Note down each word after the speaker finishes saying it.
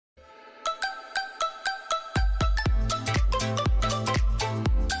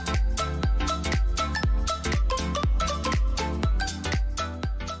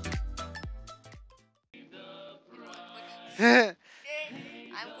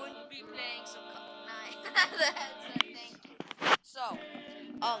going to be playing some Cuphead. That's the thing. So,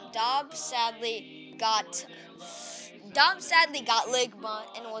 Dom sadly got Ligma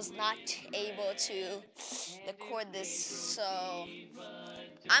and was not able to record this. So,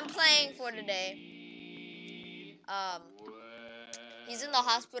 I'm playing for today. He's in the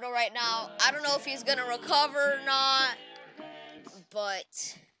hospital right now. I don't know if he's gonna recover or not,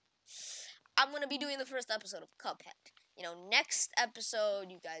 but I'm gonna be doing the first episode of Cuphead. You know, next episode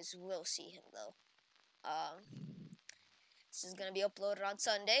you guys will see him though. This is gonna be uploaded on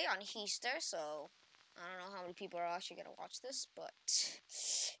Sunday on Easter, so I don't know how many people are actually gonna watch this, but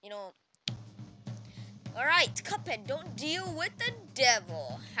you know. Alright, Cuphead, don't deal with the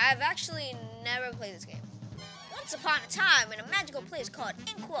devil. I've actually never played this game. Once upon a time, in a magical place called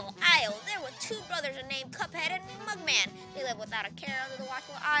Inkwell Isle, there were two brothers named Cuphead and Mugman. They lived without a care under the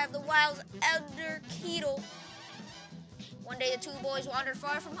watchful eye of the wild's elder Keetle. One day, the two boys wandered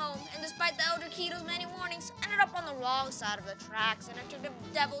far from home, and despite the elder Keetle's many warnings, ended up on the wrong side of the tracks and entered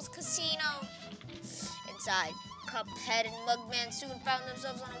the Devil's Casino. Inside, Cuphead and Mugman soon found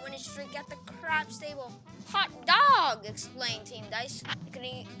themselves on a winning streak at the crap stable. Hot dog, explained Team Dice,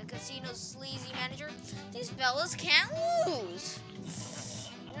 the casino's sleazy manager. These fellas can't lose.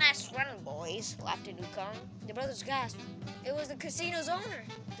 Nice run, boys, laughed a newcomer. The brothers gasped. It was the casino's owner,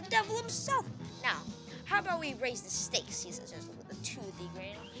 the devil himself. Now, how about we raise the stakes, he says with a toothy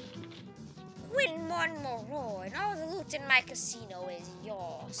grin. Win one more roar, and all the loot in my casino is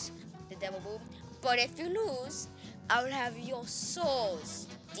yours, the devil boomed. But if you lose, I'll have your souls.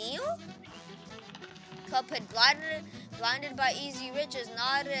 Deal? Cuphead, blinded by easy riches,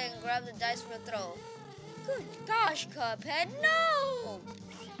 nodded and grabbed the dice for a throw. Good gosh, Cuphead, no!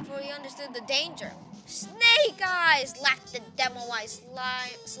 For he understood the danger. Snake eyes, laughed the devil while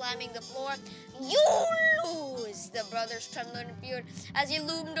slamming the floor. You lose! The brothers trembled and feared as he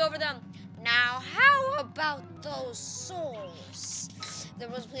loomed over them. Now, how about those souls? The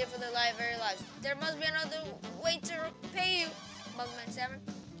brothers pleaded for their very lives. There must be another way to repay you, Mugman stammered.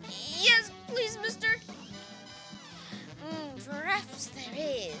 Yes, please, mister. Perhaps there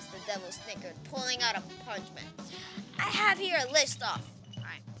is, the devil snickered, pulling out a parchment. I have here a list off. All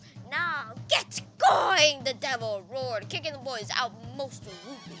right. Now, get going, the devil roared, kicking the boys out most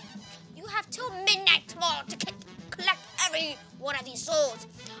rudely. You have till midnight tomorrow to collect every one of these souls.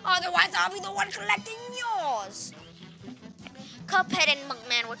 Otherwise, I'll be the one collecting yours. Cuphead and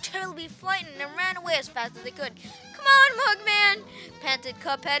Mugman were terribly frightened and ran away as fast as they could. Come on, Mugman, panted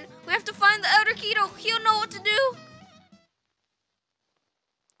Cuphead. We have to find the elder Keto. He'll know what to do.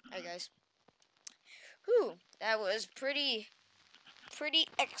 Hey, guys. Whew, that was pretty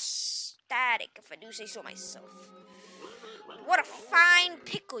ecstatic, if I do say so myself. What a fine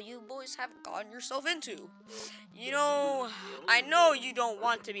pickle you boys have gotten yourself into. You know, I know you don't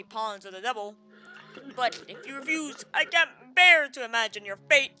want to be pawns of the devil, but if you refuse, I can't bear to imagine your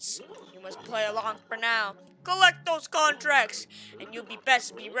fates. You must play along for now. Collect those contracts, and you'll be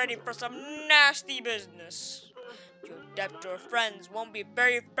ready for some nasty business. Your debtor friends won't be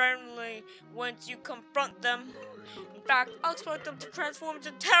very friendly once you confront them. In fact, I'll expect them to transform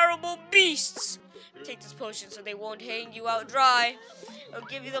into terrible beasts. Take this potion so they won't hang you out dry. It'll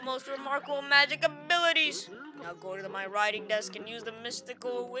give you the most remarkable magic abilities. Now go to my writing desk and use the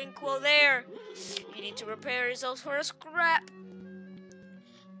mystical inkwell there. You need to prepare yourselves for a scrap.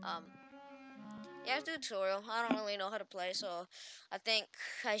 Yeah, it's a tutorial. I don't really know how to play, so I think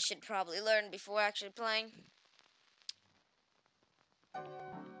I should probably learn before actually playing.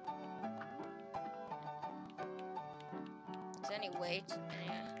 Is there any way to...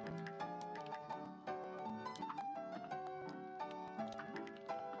 Yeah.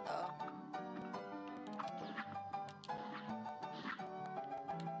 Oh.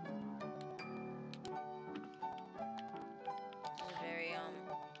 This is very,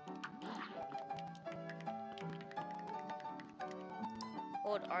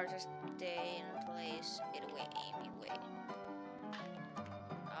 Hold R to stay in place. It away, Amy, wait.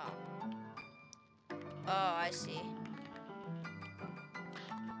 Oh, I see.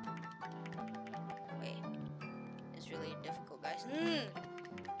 Wait. It's really difficult, guys. There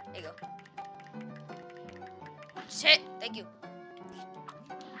you go. Sit! Thank you.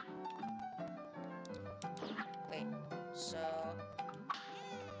 Wait. So...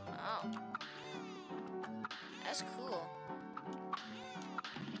 Oh. That's cool.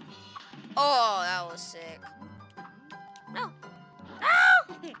 Oh, that was sick. No.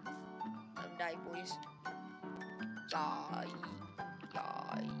 No! Don't die, boys. Die.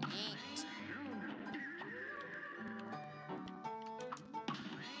 Yeet.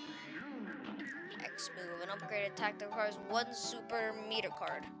 Next move. An upgraded attack that requires 1 super meter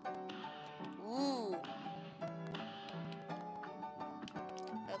card. Ooh.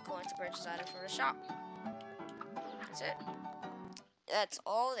 Going to purchase item from the shop. That's it. That's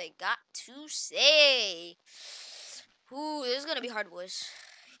all they got to say. Ooh, this is gonna be hard, boys.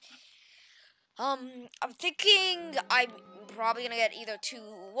 I'm thinking I'm probably gonna get either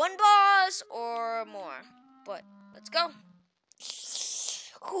 1 boss or more. But let's go.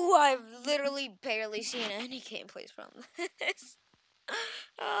 Ooh, I've literally barely seen any gameplays from this.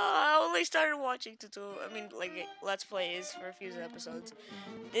 I only started watching Let's Plays for a few episodes.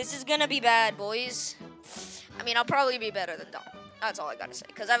 This is gonna be bad, boys. I mean, I'll probably be better than Dom. That's all I gotta say.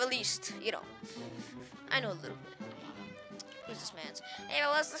 Because I've at least, I know a little bit. Who's this man's? Hey,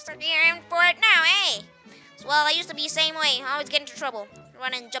 well, let's start in for it now, eh? Well, I used to be the same way. I always get into trouble.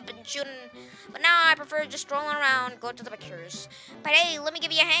 Running, jumping, shooting. But now I prefer just strolling around, go to the pictures. But hey, let me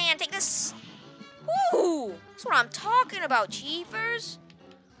give you a hand. Take this. Ooh, that's what I'm talking about, Chiefers.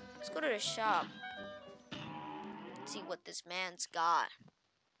 Let's go to the shop. See what this man's got.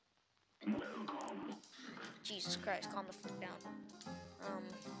 Jesus Christ, calm the fuck down.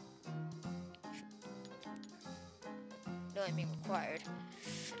 No aiming required.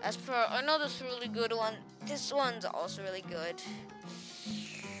 As per another really good one, this one's also really good.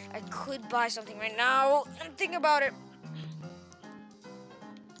 I could buy something right now. I'm thinking about it.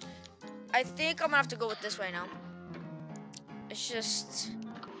 I think I'm gonna have to go with this right now. It's just,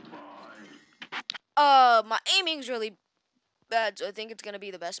 my aiming's really bad, so I think it's gonna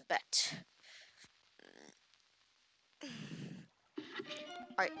be the best bet.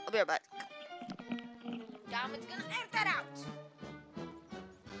 Alright, I'll be right back. Diamond's gonna edit that out.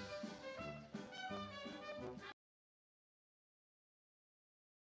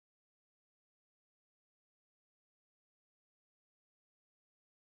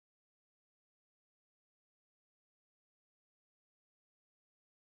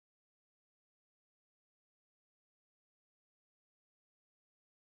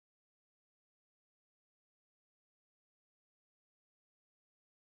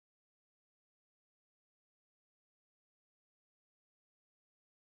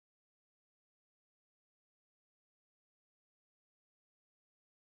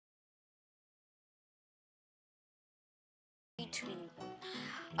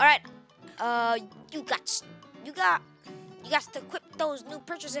 Alright, you got to equip those new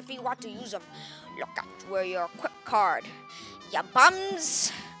purchases if you want to use them. Look at where your equip card. Ya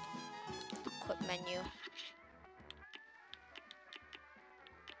bums. Equip menu.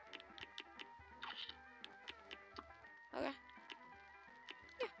 Okay.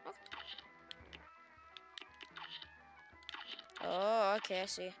 Yeah, okay. Oh, okay, I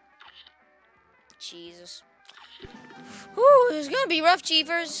see. Jesus. Whew, it's gonna be rough,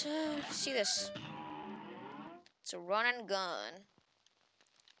 Chiefers. See this. It's a run and gun.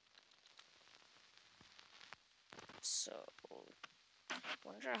 So,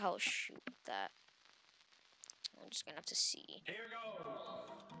 wonder how I'll shoot that. I'm just gonna have to see. Here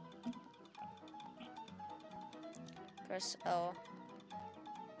goes. Press L.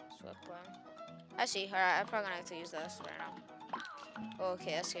 Swap one. I see. Alright, I'm probably gonna have to use this right now.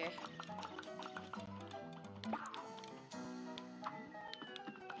 Okay, that's here.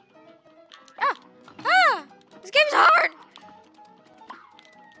 This game's hard!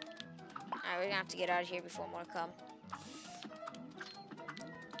 Alright, we're gonna have to get out of here before more come.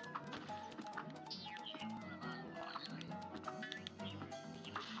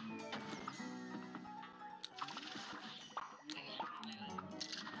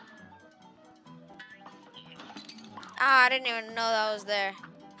 Ah, I didn't even know that was there.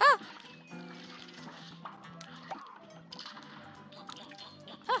 Huh!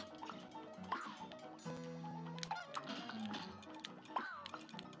 Huh!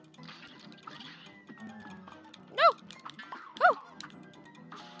 No! Oh!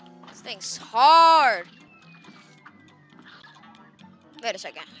 This thing's hard! Wait a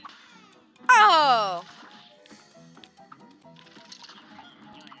second. Oh!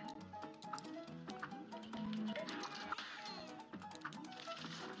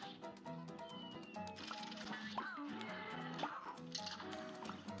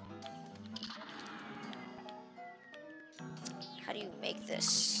 How do you make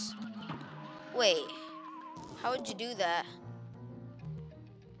this? Wait. How would you do that?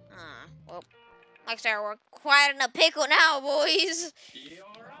 Well, like I said, we're quite in a pickle now, boys.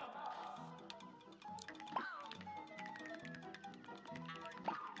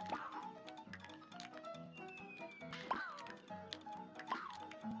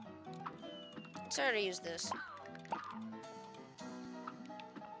 Sorry to use this.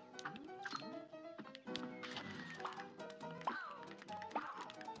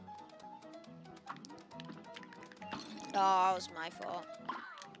 Oh, it was my fault.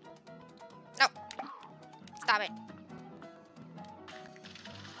 No. Stop it.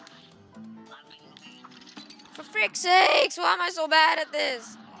 For frick's sakes, why am I so bad at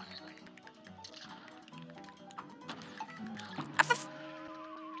this?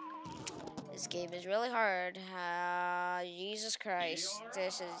 This game is really hard. Jesus Christ.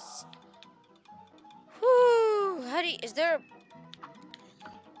 This is... Whew. How do you... Is there...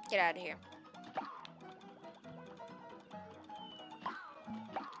 Get out of here.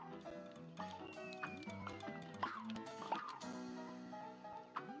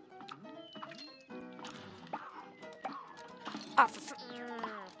 Oh,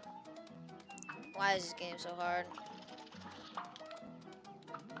 Why is this game so hard?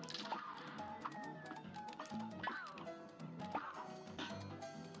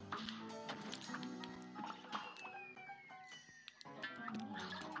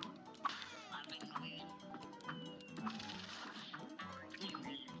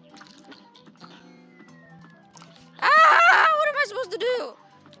 What am I supposed to do?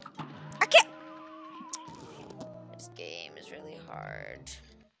 I can't. This game is really hard.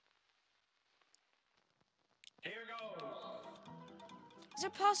 Here goes. Is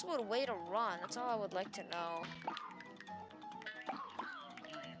it possible to way to run? That's all I would like to know.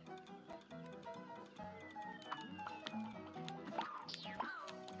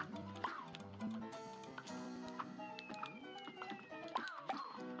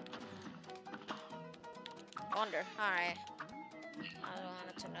 Wonder. Alright. I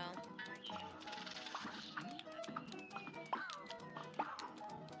wanted to know.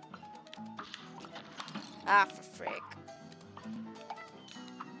 Ah, for frick.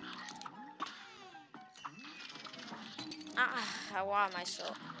 Why am I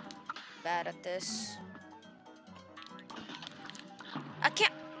so bad at this? I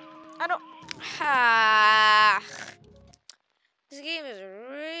can't. I don't. This game is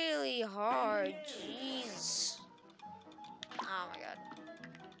really hard. Jeez. Oh my god.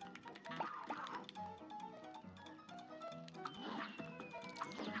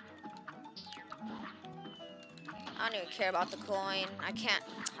 I don't even care about the coin. I can't.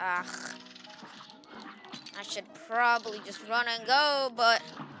 I should probably just run and go, but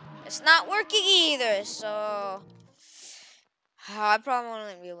it's not working either, so I probably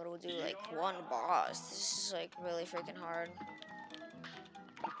won't even be able to do like one boss. This is like really freaking hard.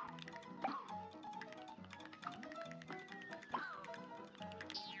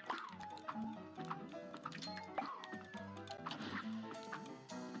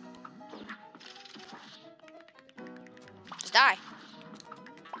 Just die.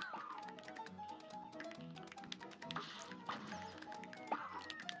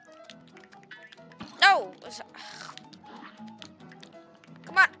 No!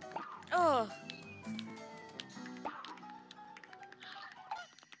 Come on! Oh.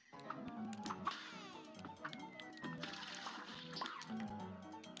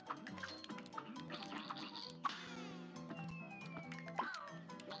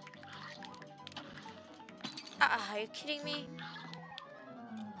 Are you kidding me?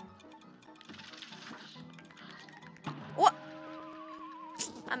 What?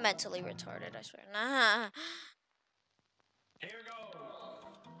 I'm mentally retarded, I swear. Nah. Here goes.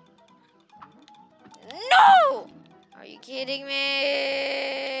 No! Are you kidding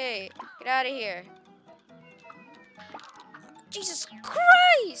me? Get out of here. Jesus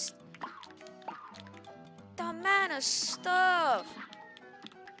Christ! The amount of stuff.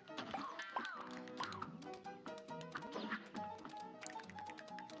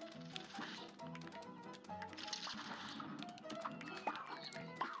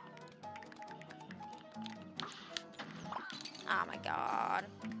 Oh my god.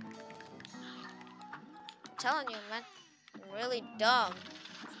 I'm telling you, man. I'm really dumb.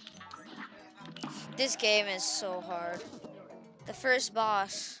 This game is so hard. The first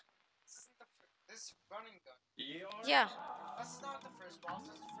boss. This running gun. Yeah. That's not the first boss,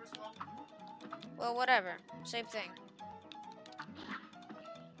 that's the first one. Well, whatever. Same thing.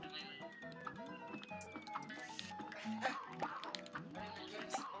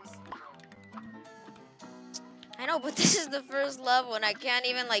 I know, but this is the first level and I can't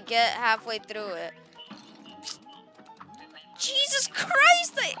even like get halfway through it. Jesus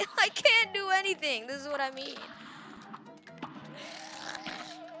Christ! I can't do anything. This is what I mean.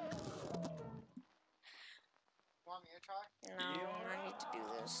 Want me to try? No, I need to do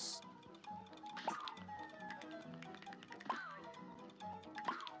this.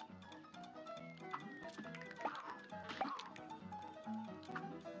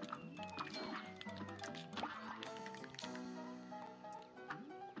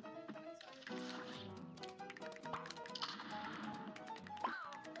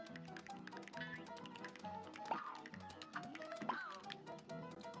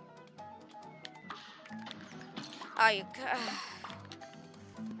 You.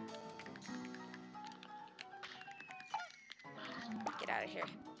 Get out of here.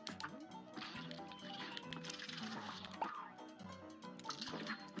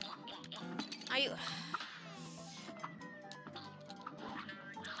 Are you?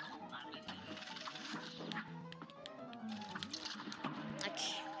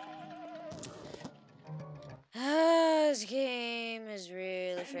 Okay. This game is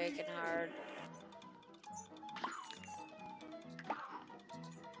really freaking hard.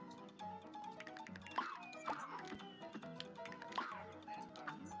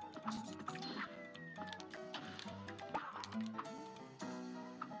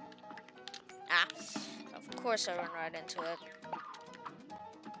 Of course I run right into it.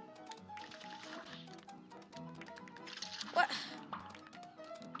 What?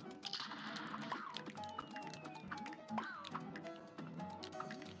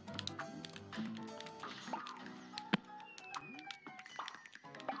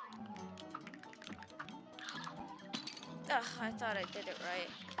 I thought I did it right.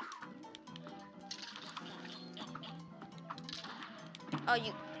 Oh,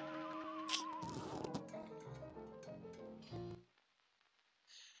 you.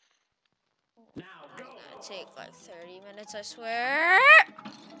 Now It's go. gonna take like 30 minutes, I swear.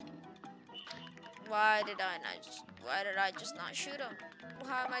 Why did I just not shoot him?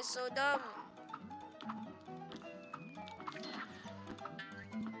 Why am I so dumb?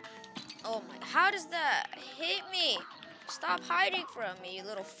 Oh my, how does that hit me? Stop hiding from me, you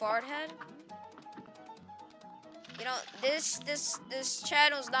little fart head. You know, this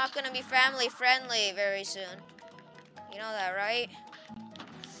channel's not gonna be family friendly very soon. You know that, right?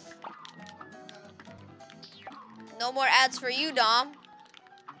 No more ads for you, Dom.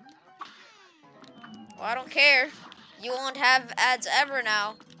 Well, I don't care. You won't have ads ever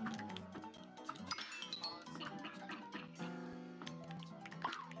now.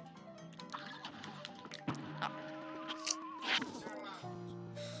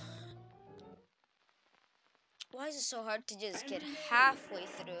 Why is it so hard to just get halfway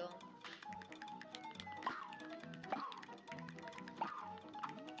through?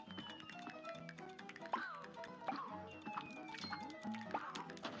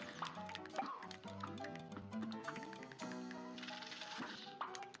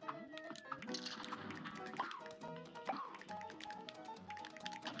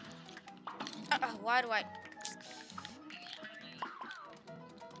 Why do I?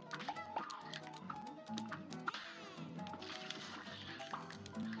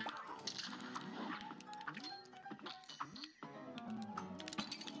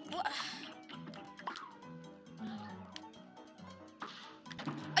 What?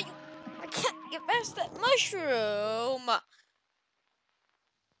 Are you? I can't get past that mushroom.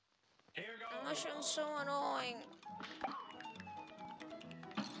 Here The goes. mushroom's so annoying.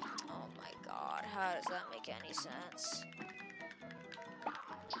 Oh my god, how does that make any sense?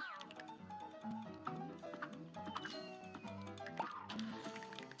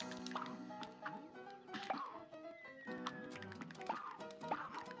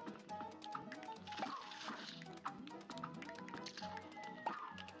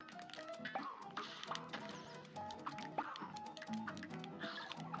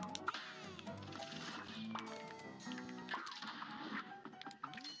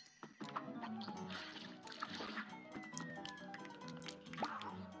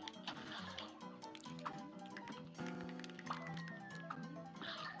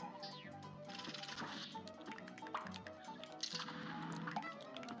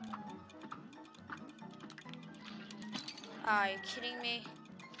 Are you kidding me?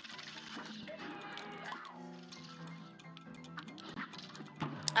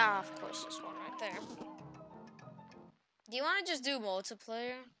 Of course, this one right there. Do you want to just do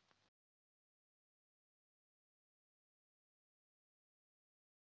multiplayer?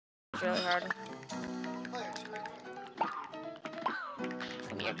 It's really hard.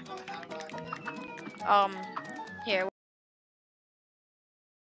 Come here. Here.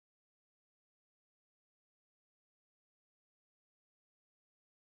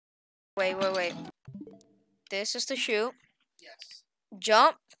 Wait. This is to shoot. Yes.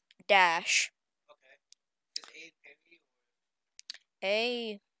 Jump, dash. Okay. Is A parry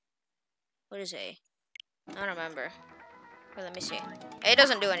A. What is A? I don't remember. Wait, let me see. A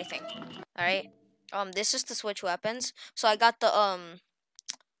doesn't do anything. Alright. This is to switch weapons. So I got the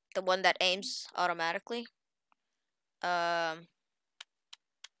one that aims automatically. What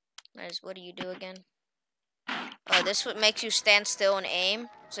do you do again? Oh, this what makes you stand still and aim.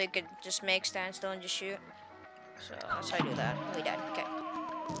 So you could just make stand still and just shoot. So that's how I do that. We died. Okay.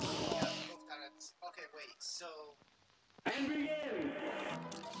 Yeah, both kind of. Okay, wait. So And begin.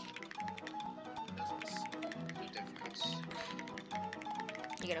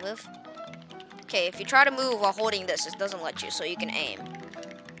 You gonna move? Okay, if you try to move while holding this, it doesn't let you, so you can aim.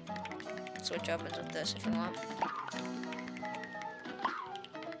 Switch weapons with this if you want.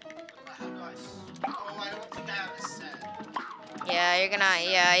 How do I? Oh, I don't think I have this set. Yeah,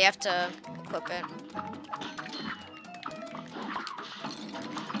 yeah, you have to equip it.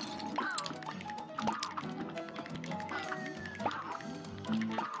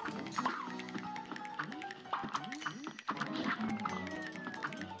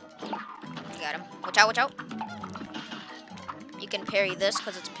 You got him. Watch out, watch out. You can parry this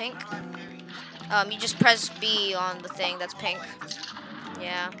because it's pink. How do I parry? You just press B on the thing that's pink.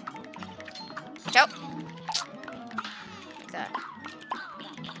 Yeah. Watch out. Like that.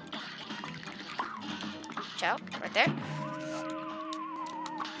 Watch out. Right there.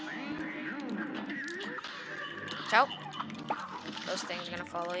 Watch out. Those things are gonna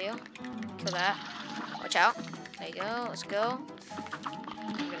follow you. Kill that. Watch out. There you go. Let's go.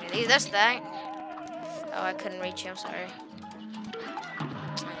 I'm gonna leave this thing. Oh, I couldn't reach you. I'm sorry.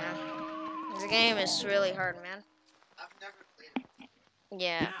 Yeah. This game is really hard, man. I've never played it.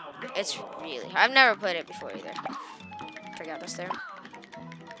 Yeah. Now go. It's really hard. I've never played it before either. Forgot this there.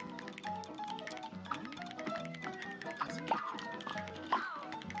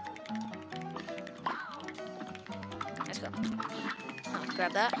 Let's go. Oh,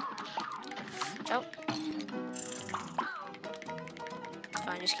 grab that. Ciao. It's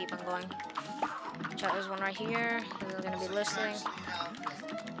fine, just keep on going. Ciao, there's one right here. We're gonna be listening.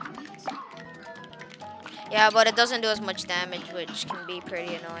 Yeah, but it doesn't do as much damage, which can be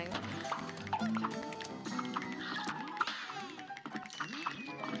pretty annoying.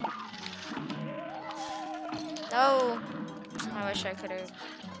 No! I wish I could have.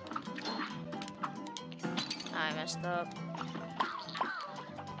 I messed up.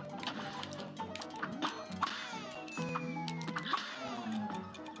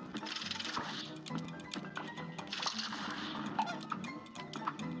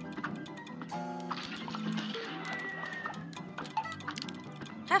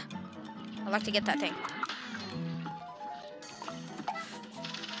 Ha! I'd like to get that thing.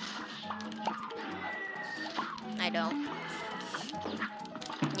 I don't.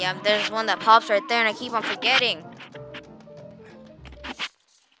 Yeah, there's one that pops right there and I keep on forgetting.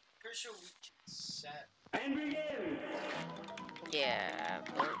 Pretty sure we can set. And begin. Yeah,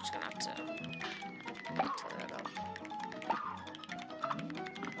 we're just gonna have to tear that up.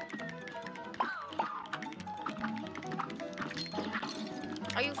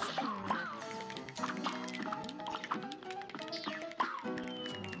 Are you?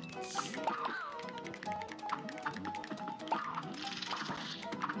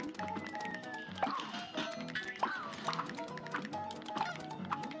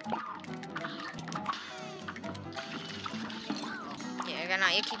 Yeah, you're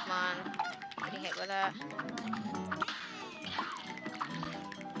gonna. You keep on getting hit with that.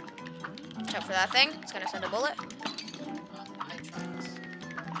 Check for that thing. It's gonna send a bullet. I tried this.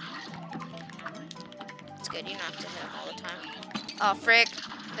 It's good. You don't have to hit him all the time. Oh, frick.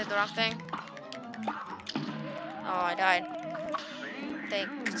 Did the wrong thing. Oh, I died.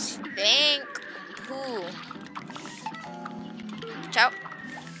 Thanks. Thank. Poo. Ciao.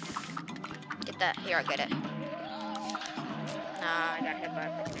 Get that. Here, I'll get it. Nah, I got hit by a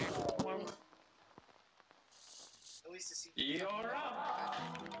freaking ant. At least it seems. You're up.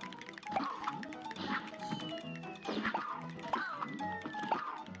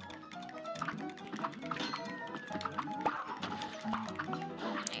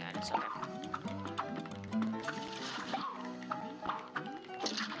 Hang on, it's okay.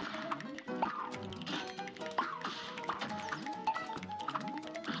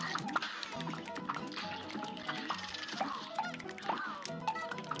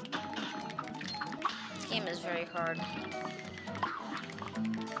 This game is very hard.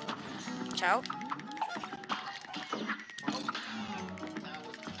 Ciao.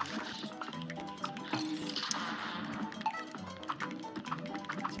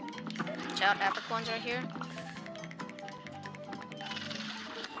 Ciao, apricorns right here.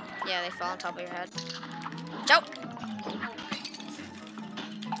 Yeah, they fall on top of your head. Ciao.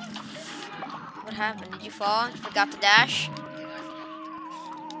 What happened? Did you fall? You forgot to dash?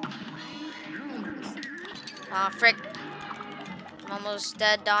 Aw, frick. I'm almost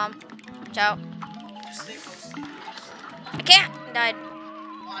dead, Dom. Ciao. Just stay close. I can't! I died.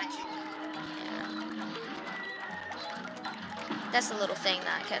 Oh, I can't. Yeah. That's the little thing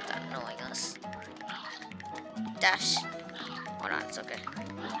that kept annoying us. Dash. Hold on, it's okay.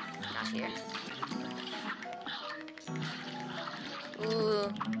 Not here.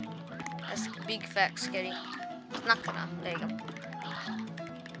 Ooh, that's big fat scary. It's not gonna. There you go.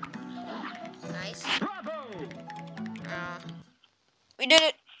 Nice. We did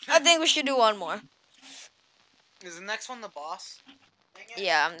it. I think we should do one more. Is the next one the boss? Dang it.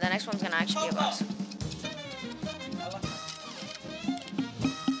 Yeah, the next one's gonna actually be a boss.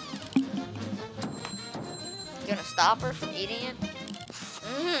 You gonna stop her from eating it?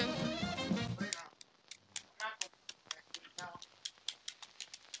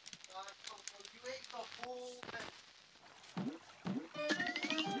 You ate the whole thing.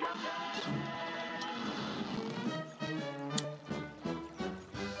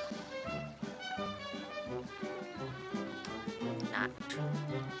 Not.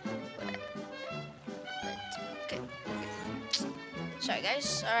 Okay. Sorry,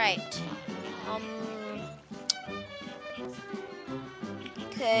 guys. All right.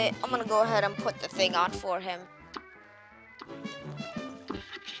 Okay, I'm gonna go ahead and put the thing on for him.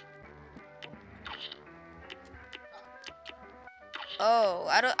 Oh,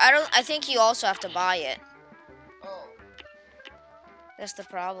 I think you also have to buy it. Oh. That's the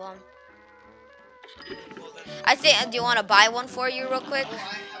problem. Well, then, I think, do you want to buy one for you real quick? I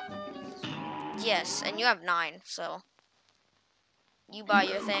have. Yes, and you have 9, so. You buy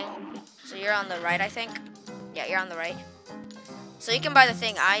your thing. So you're on the right, I think. Yeah, you're on the right. So you can buy the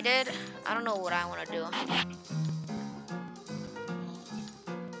thing I did. I don't know what I want to do. I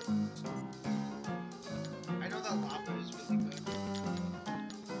know that lava is really good.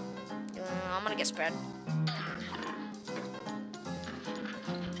 I'm gonna get spread.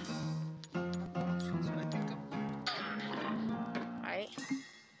 So I think Alright.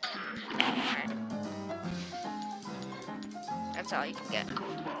 That's all you can get.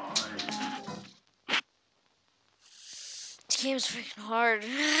 This game's freaking hard.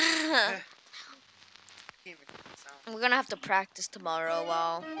 We're gonna have to practice tomorrow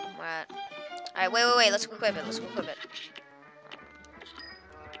while we're at. Alright, wait. Let's equip it.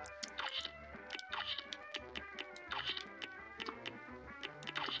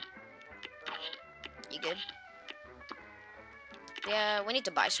 You good? Yeah, we need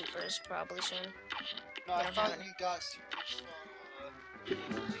to buy supers probably soon. No, I don't thought have any. you got super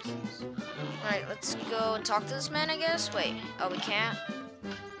places. Alright, let's go and talk to this man, I guess. Wait. Oh, we can't?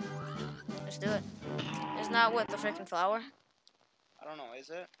 Let's do it. Isn't that what the freaking flower? I don't know, is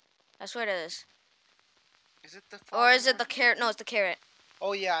it? I swear it is. Is it the Or is it flower? the carrot? No, it's the carrot.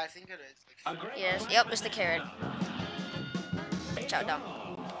 Oh yeah, I think it is. Yes. Yep, it's the carrot. Chow down.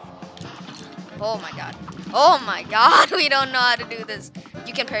 Oh my god. Oh my god, we don't know how to do this.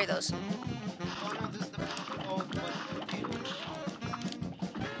 You can parry those. Oh no, this is the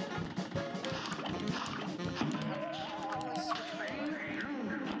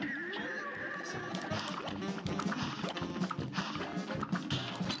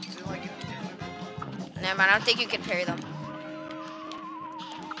Is it like Never mind, I don't think you can parry them.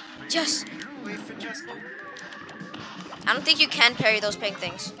 Yes! Wait, Francesco. I don't think you can parry those pink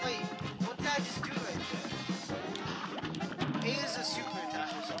things. Wait, what did I just do right there? A is a super attack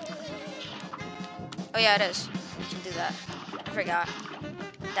or something. Oh yeah, it is. You can do that. I forgot.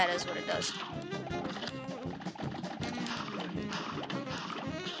 That is what it does.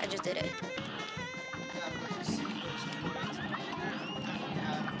 I just did it. Yeah, but see those points.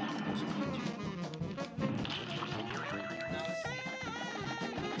 Now it's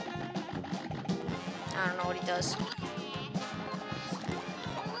I don't know what he does.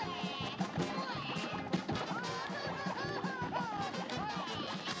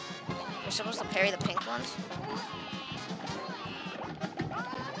 You're supposed to parry the pink ones?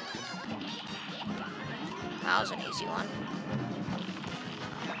 That was an easy one.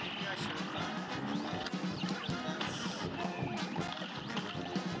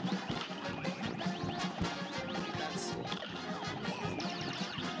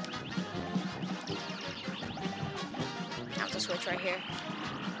 I have to switch right here.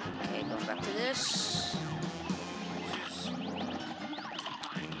 Okay, going back to this.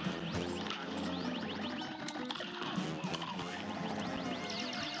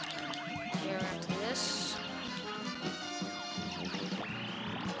 Here, we have to do this.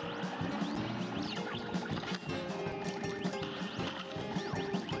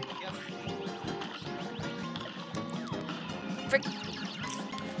 Frick.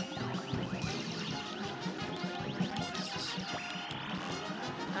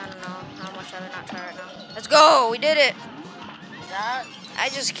 I don't know how much I would not try right now. Let's go! We did it! That I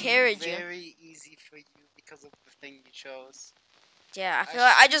just carried you. very easy for you because of the thing you chose. Yeah, I feel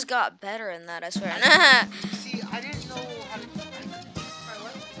like I just got better in that, I swear. See, I didn't know how to. I couldn't choose my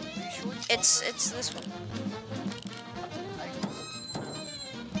weapon. Are you sure It's this one.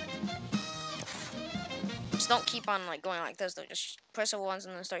 don't keep on like going like this though. Just press it once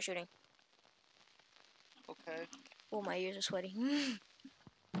and then start shooting. Okay. Oh, my ears are sweaty.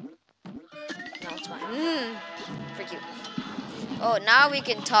 No, it's mine. Freak you. Oh, now we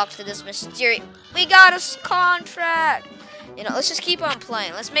can talk to this mysterious. We got a contract. You know, let's just keep on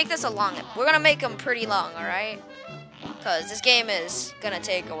playing. Let's make this a long. We're gonna make them pretty long, all right? Cause this game is gonna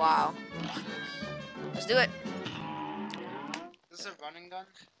take a while. Let's do it. Is this a running gun?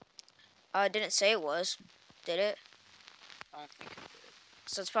 I didn't say it was. Did it? I don't think it did.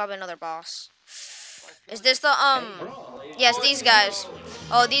 So it's probably another boss. Well, I feel Is like this the Yes, these guys.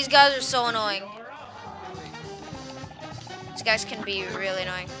 Oh, these guys are so annoying. These guys can be really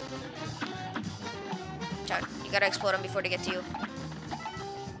annoying. Chat, you gotta explode them before they get to you.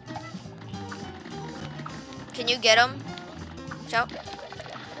 Can you get them? Shout.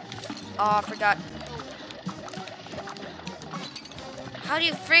 Oh, I forgot. How do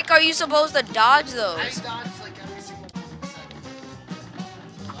you freak are you supposed to dodge I those? dodge like every single second.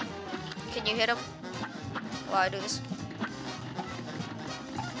 Can you hit them while I do this?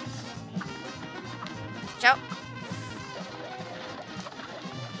 Shout.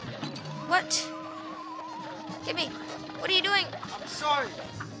 What? Get me. What are you doing? I'm sorry.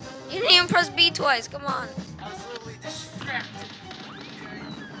 You didn't even press B twice. Come on. I was literally distracted.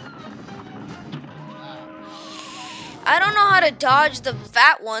 I don't know how to dodge the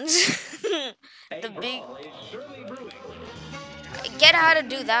fat ones. The big. I get how to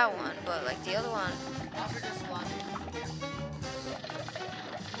do that one, but like the other one.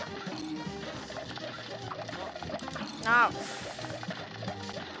 No.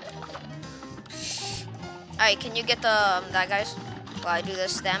 Alright, can you get the that guys while I do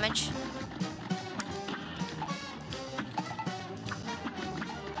this damage?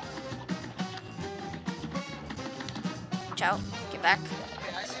 Ciao. Get back.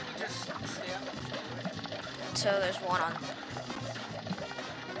 Okay, I say we just stay up. Until there's one on.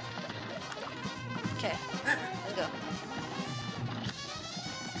 Okay. Let's go.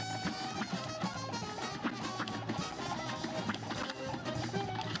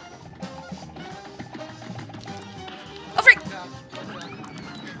 Oh freak! Yeah, okay.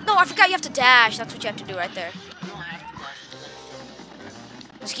 No, I forgot you have to dash. That's what you have to do right there. You don't have to dash.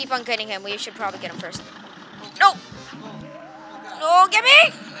 Let's keep on getting him. We should probably get him first. Okay. No! Oh, No, get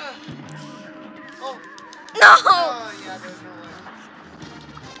me! oh. No! Oh, yeah, there's no way.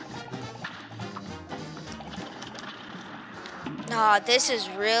 Nah, this is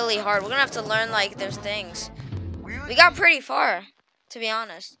really hard. We're gonna have to learn like there's things. Really? We got pretty far, to be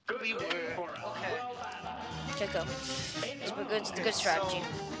honest. We were. Okay. Check out. It's a good strategy.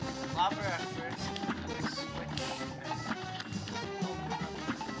 So, lobber at first. And then switch.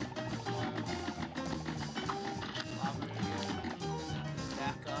 Lobber again.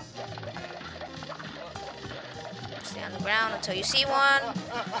 Back up. Stay on the ground until you see one.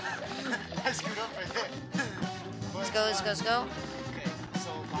 I screwed up right there. Let's go, let's go, let's go. Okay, so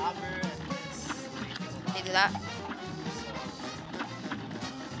lobber and this. You do that.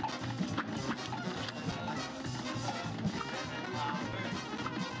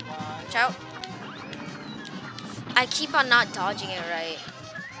 Watch out. I keep on not dodging it right.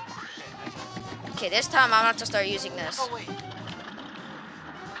 Okay, this time I'm gonna have to start using this. Oh wait.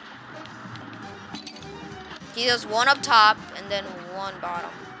 He does one up top and then one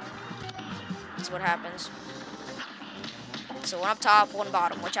bottom. That's what happens. So one up top, one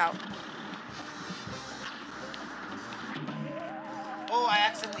bottom. Watch out. Oh, I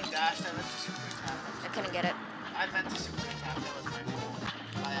accidentally dashed. I meant to super attack. I couldn't get it. I meant to super attack. That was my fault.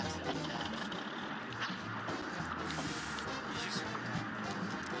 I accidentally dashed. Did you super attack?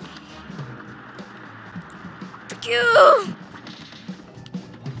 Frick you!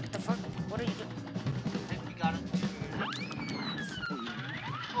 What the fuck? What are you doing? I think we got him.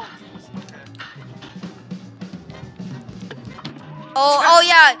 Oh, jeez. Okay. Oh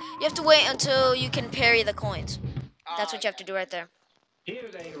yeah. You have to wait until you can parry the coins. That's what you have to do right there.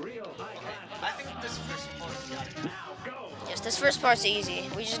 Here's a real high class. I think this first part we got it. Now go. Yes, this first part's easy.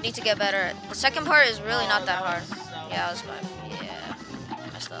 We just need to get better. The second part is really not that hard. Yeah, that was my. Yeah,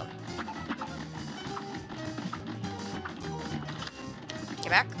 messed up. Get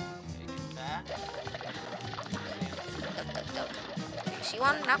back. Back. Duck, duck, duck. You see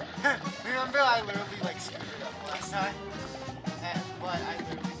one? No. Remember, I literally like screwed it up last time. But I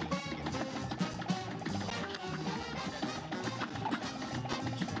literally didn't get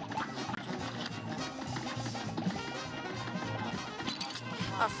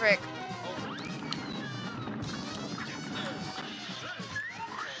Oh frick.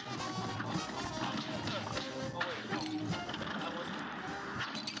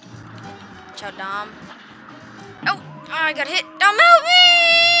 Chow Dom. Oh, I got hit. Don't move me!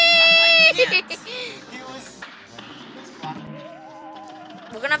 He was blocking.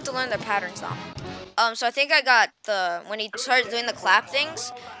 We're gonna have to learn their patterns now. So I think I got when he starts doing the clap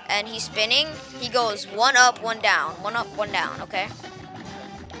things and he's spinning, he goes one up, one down, one up, one down, okay?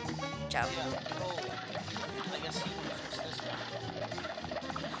 Ciao. Yeah. Oh. I guess he was this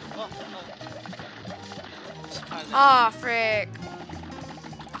one. Surprising. Aw, frick.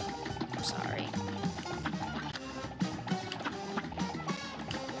 I'm sorry.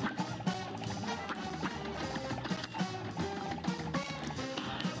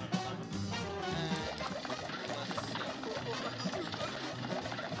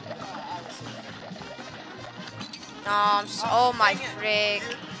 No, oh my frick.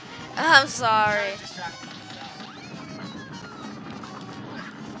 I'm sorry.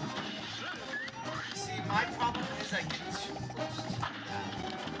 See, my problem is I get too close to that.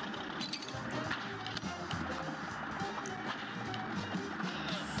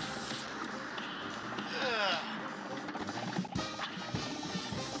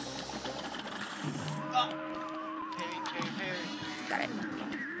 Oh. Parry. Got it.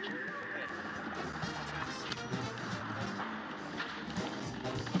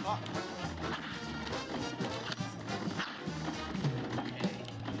 Oh.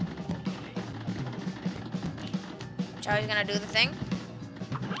 Charlie's gonna do the thing.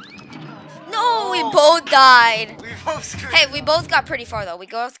 No, we both died. We both screwed. Hey, we both got pretty far though. We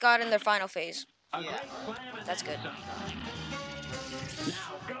both got in their final phase. Yeah. That's good. Now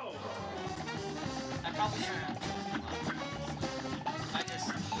go. I probably shouldn't have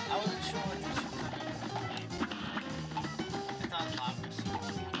chosen I wasn't sure what you should I thought lava was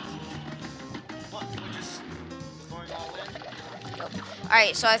what? We're just going all in?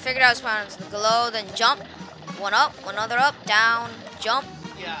 Alright, so I figured out his patterns. The glow, then jump. One up, one other up, down, jump.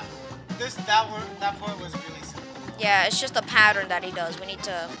 Yeah. That part was really simple. Yeah, it's just a pattern that he does. We need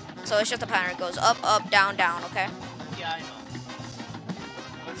to... So it's just a pattern. It goes up, up, down, down, okay? Yeah, I know.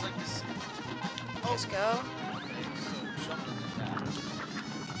 But it's like this. Let's go.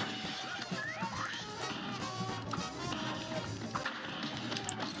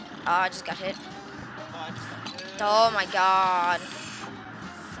 Oh, I just got hit. Oh my god.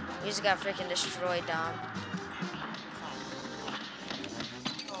 We just got freaking destroyed down.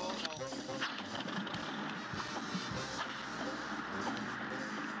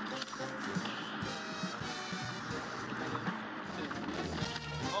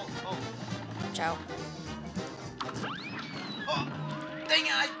 Ciao. Oh, dang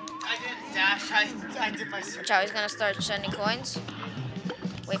it, I didn't dash. I did my circle. Ciao, he's gonna start sending coins.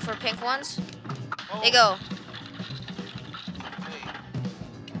 Wait for pink ones. Oh, There you go. wait.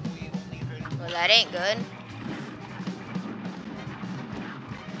 We only heard Well, that ain't good.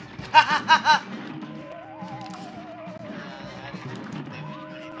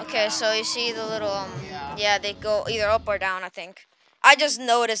 Okay, so you see the little, yeah, they go either up or down, I think. I just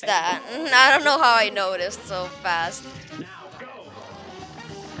noticed that. I don't know how I noticed so fast. Now go.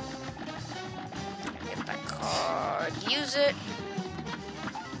 Get that card. Use it.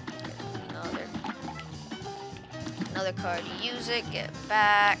 Another card. Use it. Get it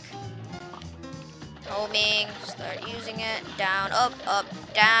back. Homing. Start using it. Down, up,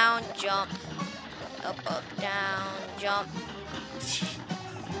 down, jump. Up, down, jump.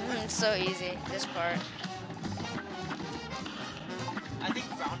 It's so easy, this part. I think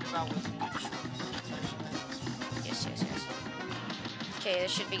roundabout was a good choice. Yes. Okay,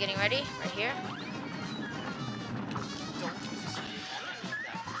 this should be getting ready right here. Don't use this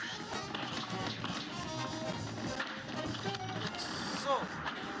attack. So,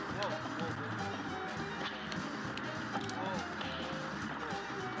 whoa.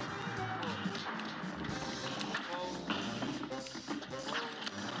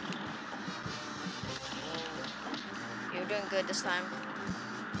 You're doing good this time.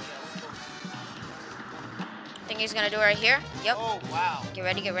 Think he's gonna do it right here? Yep. Oh, wow. Get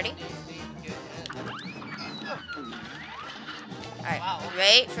ready. Alright, Wow.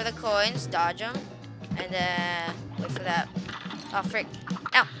 wait for the coins, dodge them, and then wait for that. Oh, frick.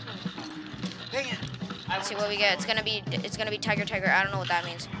 Ow. Dang it. Let's see what we get. It's gonna be tiger. I don't know what that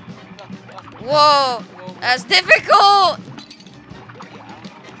means. Whoa, that's difficult.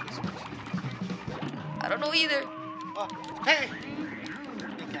 I don't know either. Oh, hey.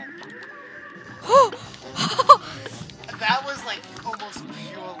 That was like almost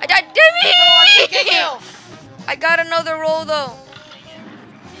pure. I died. Damn it! I got another roll though.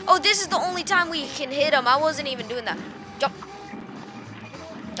 Oh, this is the only time we can hit him. I wasn't even doing that. Jump.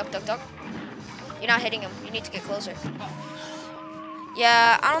 Duck. You're not hitting him. You need to get closer.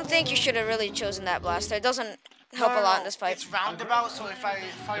 Yeah, I don't think you should have really chosen that blaster. It doesn't help a lot in this fight. It's roundabout, so if I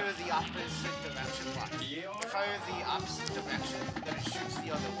fire the opposite direction, if I fire the opposite direction, then it shoots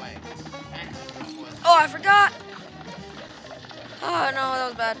the other way. And Oh, I forgot! Oh no, that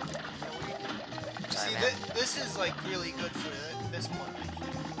was bad. see, this is like really good for this one.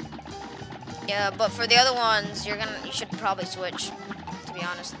 Yeah, but for the other ones, you should probably switch, to be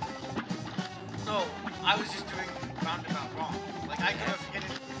honest. No, I was just doing roundabout wrong. Like I could have hit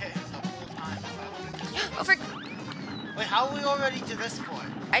him the whole time if I would have just... Oh, frick! Wait, how are we already to this point?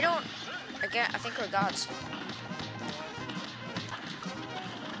 I think we're gods.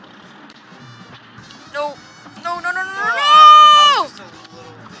 No! No, no, no, no, no, I no! was just a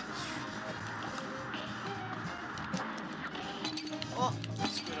little bit... Oh,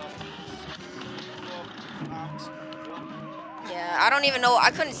 screwed up. Yeah, I don't even know.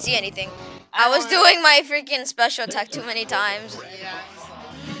 I couldn't see anything. I was doing my freaking special attack too many times. Yeah, I saw.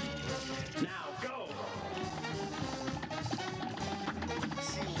 Now go.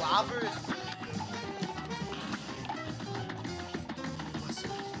 See, Lobber is really good.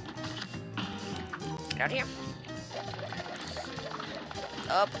 Get out of here.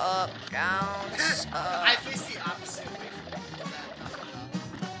 Up, up, down, I face the opposite way from that.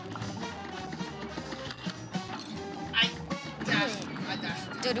 I dashed.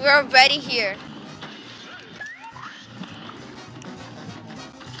 Dude, we're already here.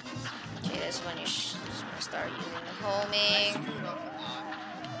 Okay, this is when you start using the homing. Screwed up a lot.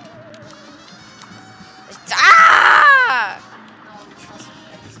 Ah! No, trust me,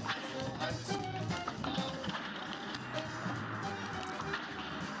 it was my fault. I was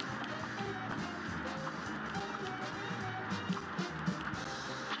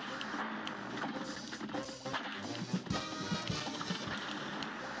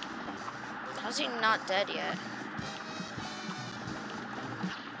How's he not dead yet?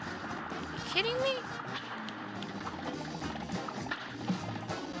 You kidding me?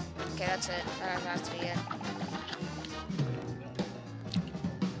 Okay, that's it. That has to be it.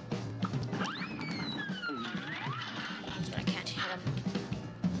 But I can't hit him.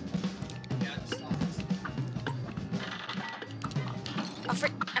 Oh,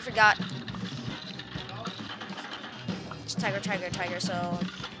 I forgot. It's tiger, tiger, tiger, so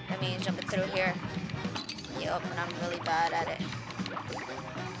that means jumping through here. Yup, and I'm really bad at it.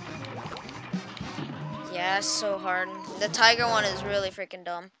 Yeah, it's so hard. The tiger one is really freaking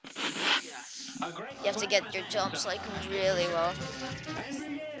dumb. You have to get your jumps like really well.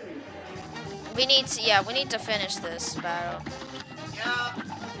 We need to finish this battle. Yeah.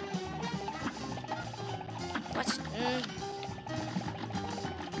 What?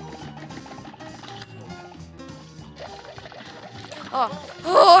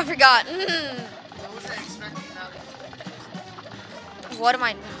 Oh, I forgot. I wasn't expecting that. What am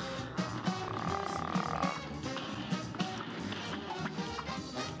I?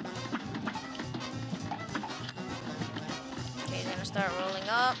 Okay, he's gonna start rolling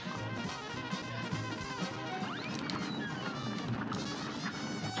up.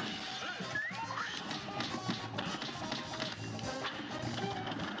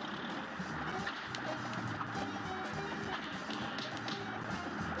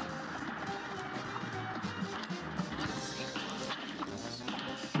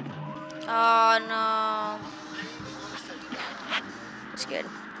 Oh no. It's good.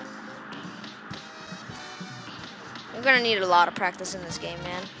 We're gonna need a lot of practice in this game,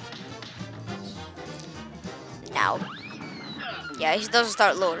 man. Now. Yeah, he doesn't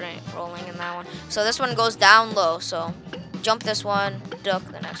start rolling in that one. So this one goes down low, so jump this one, duck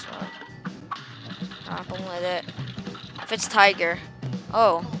the next one. Hop him with it. If it's tiger.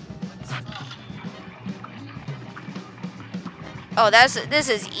 Oh. Oh, this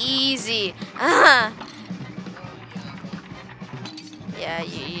is easy. Yeah,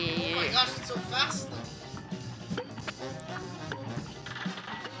 Oh my gosh, it's so fast though.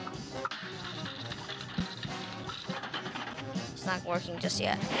 It's not working just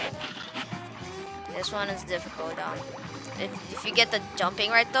yet. This one is difficult though. If you get the jumping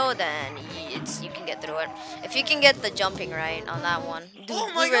right though, then you can get through it. If you can get the jumping right on that one. Dude, Oh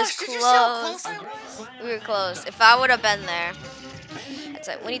my we were gosh, did you see how close I was? We were close. If I would have been there, it's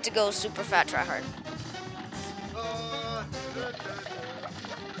like we need to go super fat, try hard.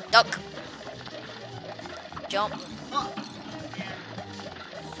 Duck. Jump.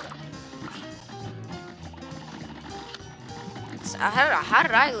 How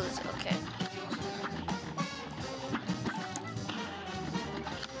did I lose it? Okay.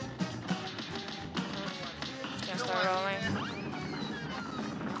 Gonna start rolling.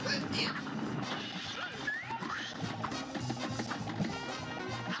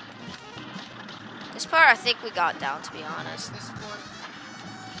 This part I think we got down, to be honest. This one.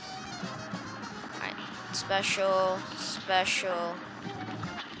 Alright. Special. This one.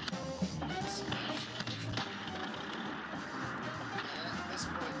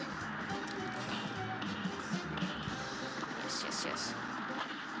 Yes.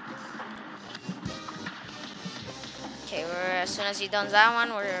 Okay, as soon as he does that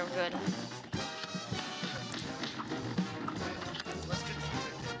one, we're good. Let's continue.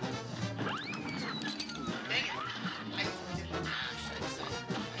 Dang it. I didn't mash.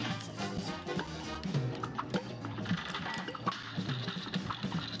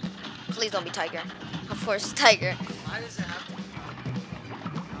 Please don't be Tiger. Of course, it's Tiger. Why does it have to be?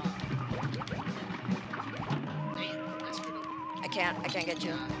 Dang it. I screwed up. I can't get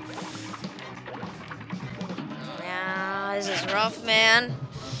you. Yeah, this is rough, man.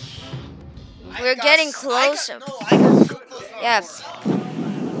 We're getting closer. I got so close. Yeah.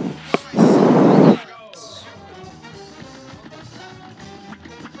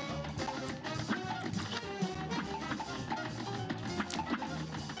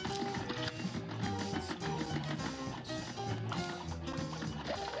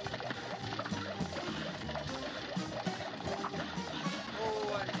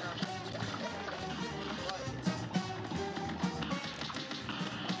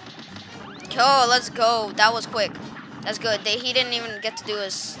 Oh, let's go. That was quick. That's good. He didn't even get to do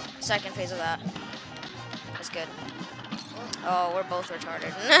his second phase of that. That's good. Oh, we're both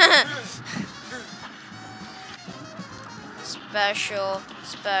retarded. Special.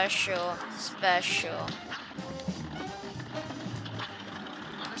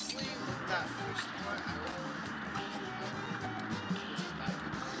 Honestly, with that first part,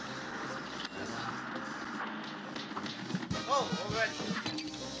 oh, already.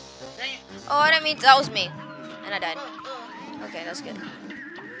 Dang it. Oh, I didn't mean that was me. And I died. Okay, that's good.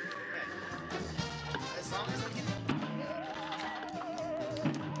 As long as I can.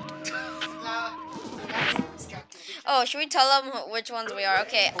 Oh, should we tell them which ones we are?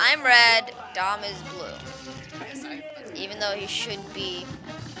 Okay, I'm red. Dom is blue. Even though he should be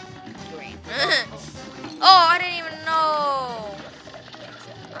green. Oh, I didn't even know.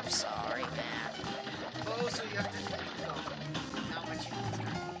 I'm sorry, man. Oh, so you have to think how much you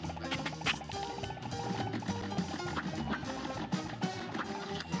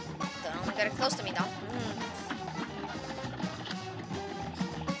Don't get it close to me, Dom.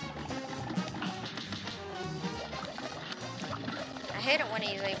 I hate it when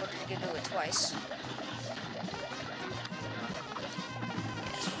he's able to do it twice.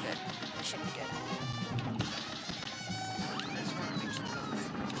 Yes, we're good. We should be good.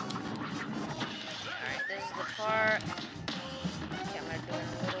 Alright, this is the part. Okay, I'm gonna do it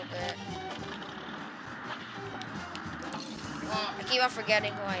a little bit. I keep on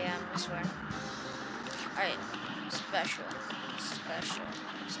forgetting who I am, I swear. Alright, special.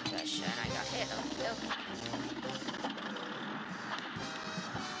 And I got hit. Okay.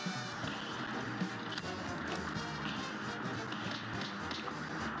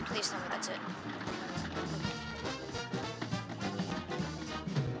 Please tell me that's it.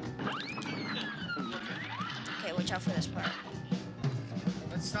 Okay, watch out for this part.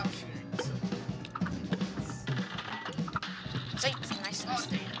 Let's stop shooting. Say, nice. That's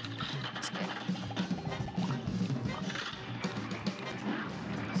good.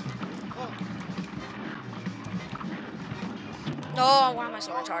 No, why am I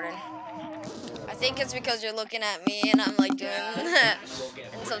so retarded? I think it's because you're looking at me and I'm like doing that.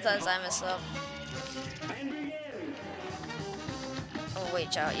 And sometimes I mess up. Oh,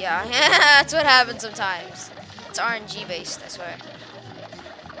 wait, child. Yeah, that's what happens sometimes. It's RNG based, I swear.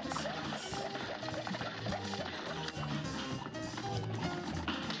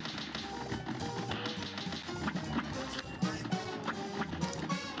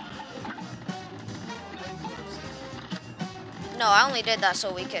 No, I only did that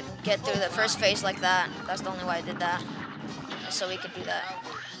so we could get through the first phase like that. That's the only why I did that. So we could do that.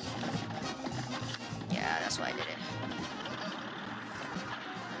 Yeah, that's why I did it.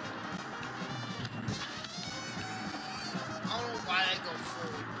 I don't know why I go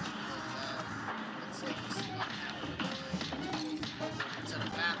forward like that. It's like instead of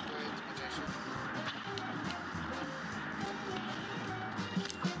backwards, which I should.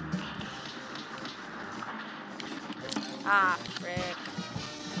 Ah, frick.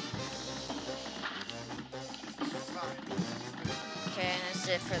 Okay, that's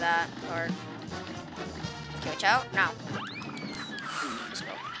it for that part. Okay, watch out. Now. Let's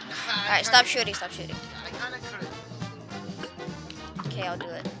go. Alright, stop shooting. I kind of could have. Okay, I'll do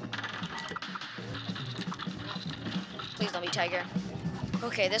it. Please don't be Tiger.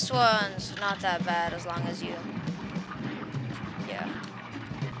 Okay, this one's not that bad as long as you. Yeah.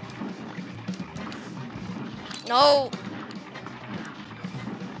 No!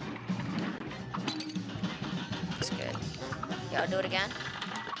 That's good. Yeah, I'll do it again.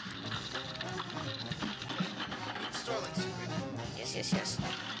 Sterling secret. Yes, yes, yes.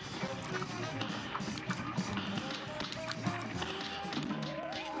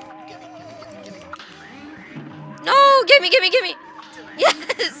 No! Gimme, gimme, gimme!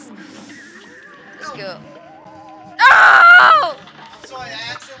 Yes! Let's go. No! I'm sorry, I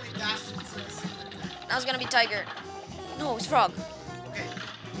accidentally dashed into the secret. That was gonna be Tiger. No, it's Frog. Okay,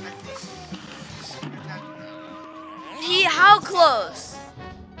 I think secret attack now. How close?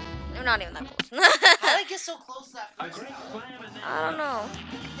 They're not even that close. How did I get so close to that A first great time? slam and then I don't know.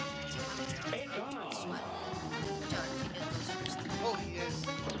 it's on. Oh, he is.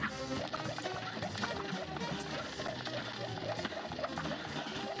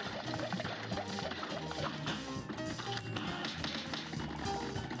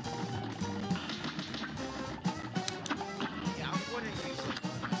 Yeah, I'm going to use it.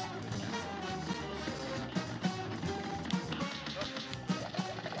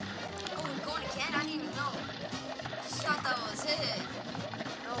 Oh, we're going again? I didn't even know. Just thought that was it.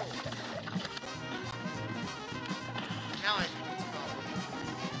 No. Now I think it's probably.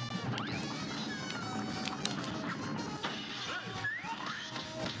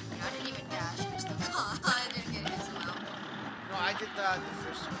 I didn't even dash. I just I didn't get hit somehow. No, I did that the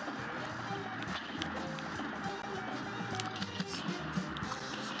first time.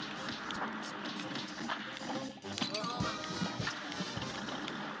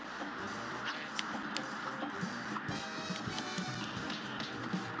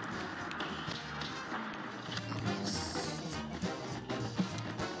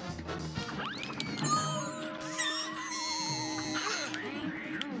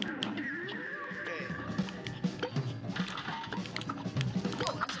 Okay.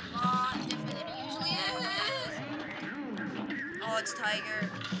 Oh, that's a lot different than it usually is. Oh, it's Tiger.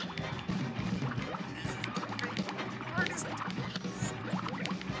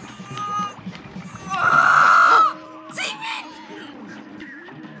 Save me!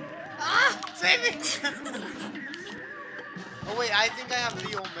 Save me! Oh wait, I think I have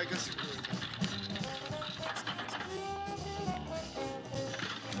the Omega Super.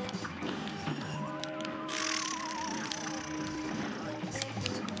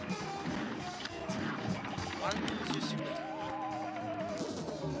 Why don't you use your super?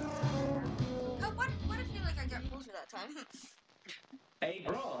 What if you like I got closer that time? A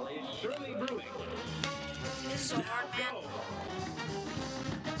brawl is surely brewing. This is so hard, man.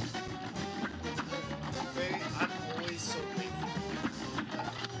 I'm always so grateful. I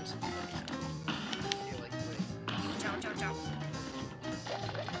feel like playing. Ciao, ciao, ciao.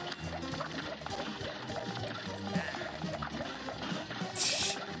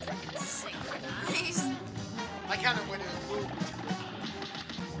 Synchronized. I kind of went in a loop.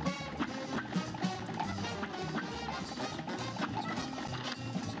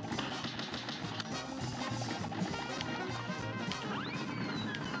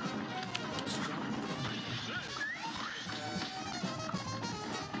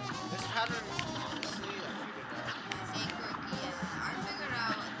 This pattern, honestly, I figured out. I figured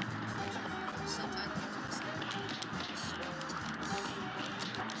out sometimes.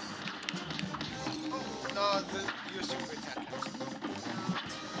 Oh, no, your super attack has.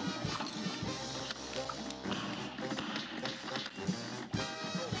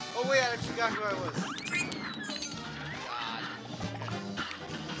 Oh wait, I forgot who I was. God.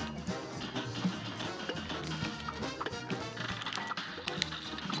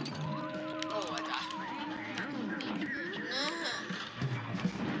 Okay. Oh, I died.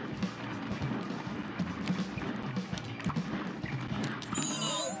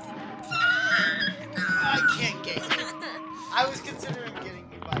 I can't get you. I was considering getting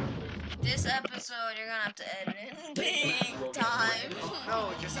you by. This episode, you're gonna have to edit in big time.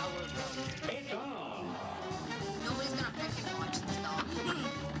 No, just I would. It's on. Nobody's gonna freaking watch this, dog.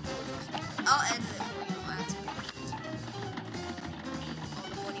 I'll edit it for you. That's okay. All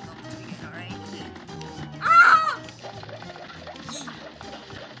the funny moments we get, alright? Ah!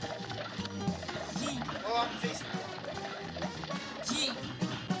 Oh, I'm facing. Yee.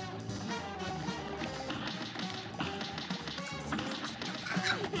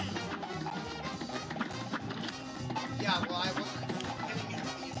 Yeah, well, I wasn't hitting him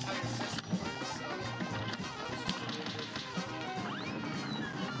the entire fist, so.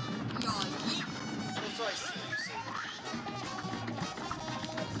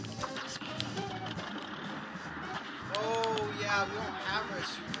 a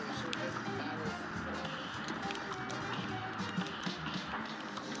super, so it doesn't matter.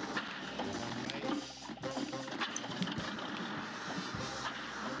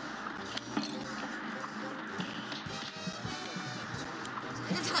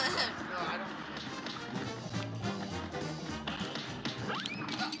 No, I don't.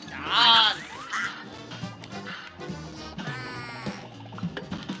 God!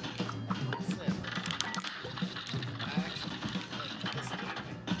 Flip. I actually like this game.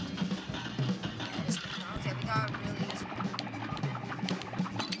 Okay, we got really easy.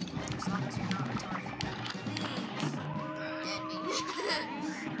 As long as you're not retarded. Dead me.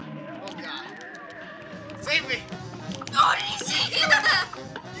 Oh God! Save me! Oh, did you see that?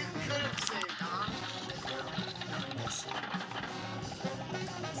 You could have saved me.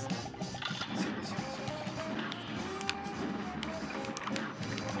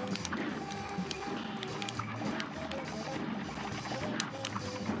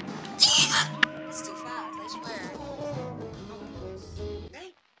 Jesus! It's too fast, I swear.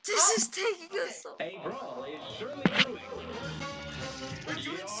 This is taking us so A brawl is surely brewing. We're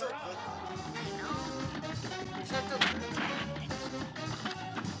doing so good. I know. We just have to learn.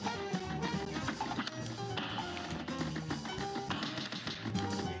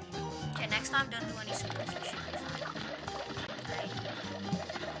 Okay, next time don't do any supers. We should be fine.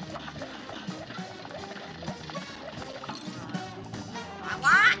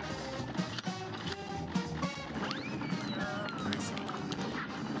 What?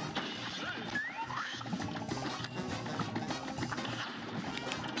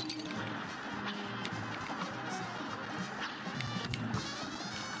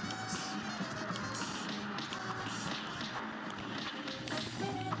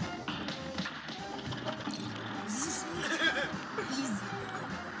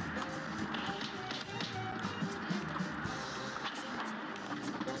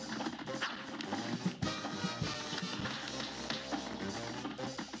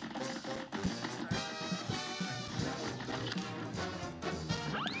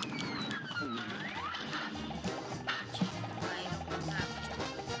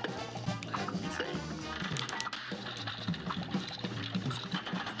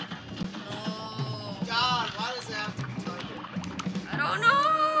 God, why does it have to be targeted? I don't know.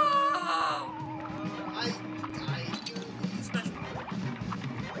 I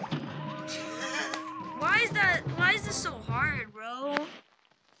Why is this so hard, bro?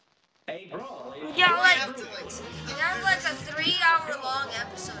 A brawl is Yeah, I like have to like. that's like a 3-hour-long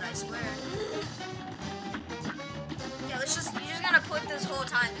episode, I swear. Yeah, you're just gonna put this whole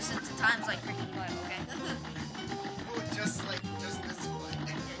time just into times like freaking 5, okay? Oh, just this one.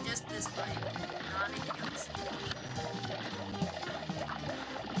 Yeah, just this fight, not anything else.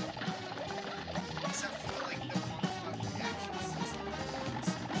 Except for like the one reaction system.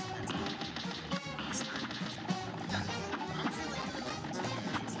 Yeah, I'm feeling good.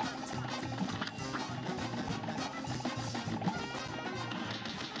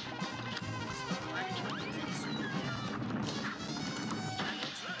 I didn't even use any super yet.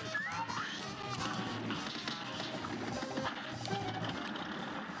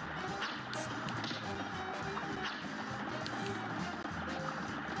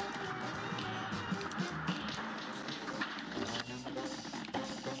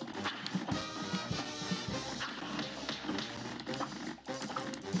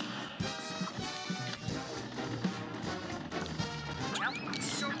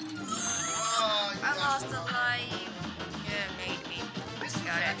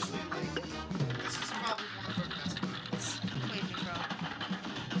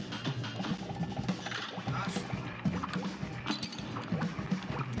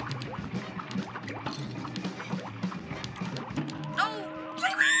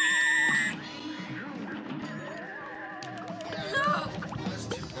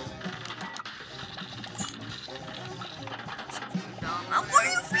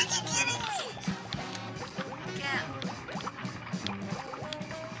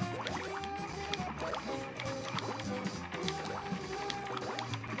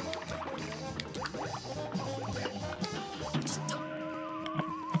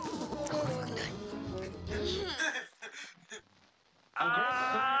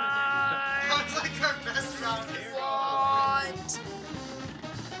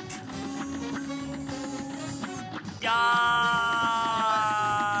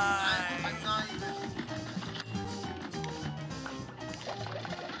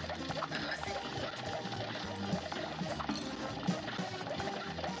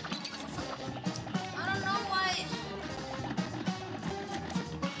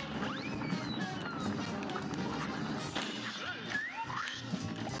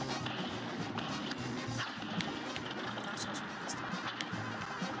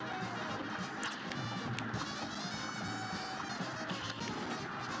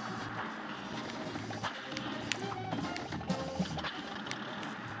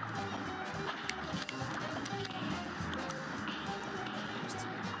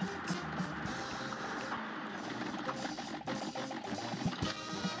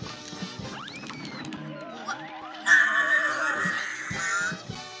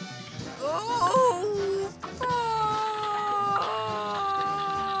 Oh,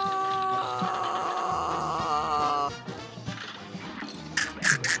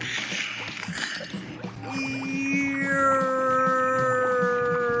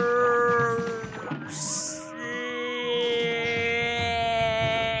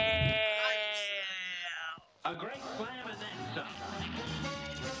 A great slam and then some.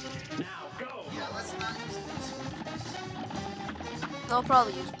 Now go. Yeah, let's not use this. They'll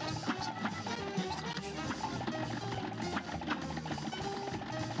probably use me.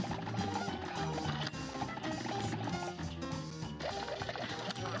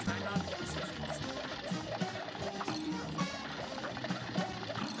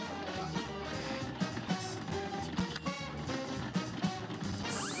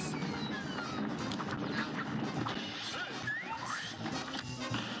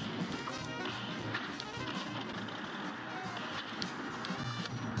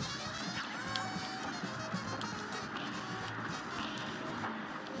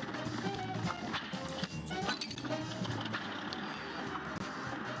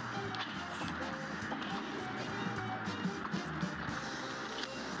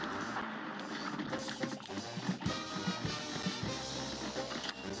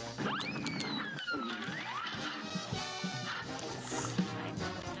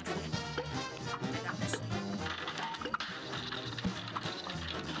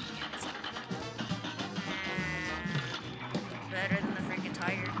 Better than the freaking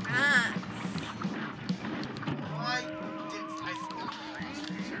tiger. Ah. Why did I forgot I used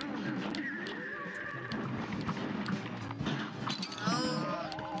freezer?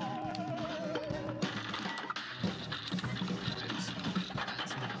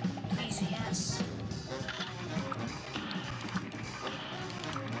 Please, yes.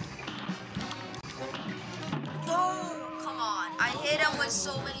 No, come on. I hit him with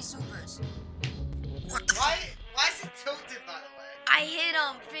so many supers. Why is it tilted, by the way? I hit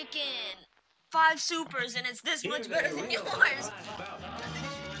him freaking 5 supers and it's this much better than yours. I think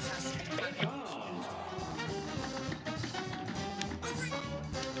yours has to be better.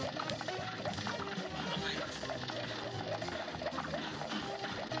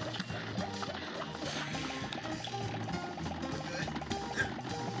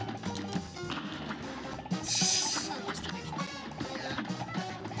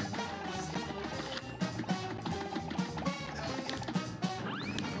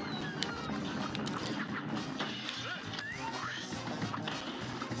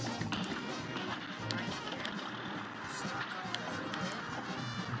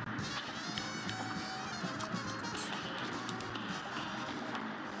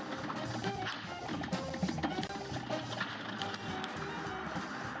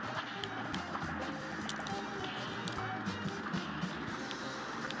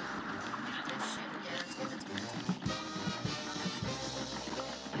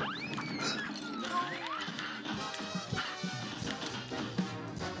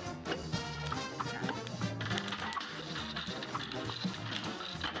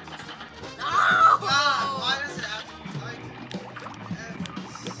 God, why does it have to be like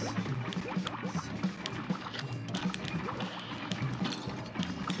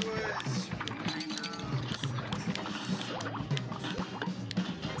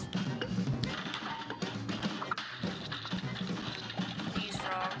He's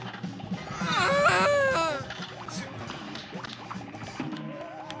wrong.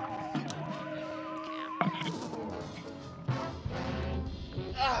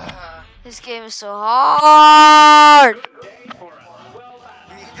 This game is so hard.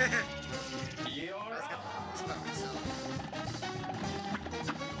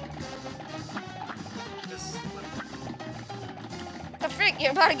 The frick,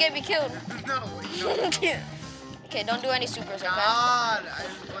 you're about to get me killed. No, Okay, don't do any supers, okay? God, I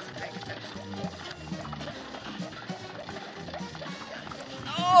wasn't paying attention.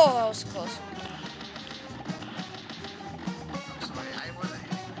 Oh, that was so close. I'm sorry, I wasn't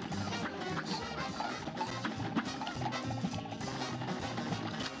hitting this.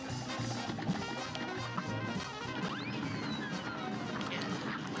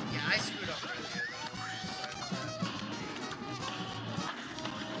 Yeah, I screwed up earlier though.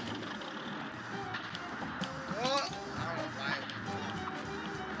 Oh, I don't know why.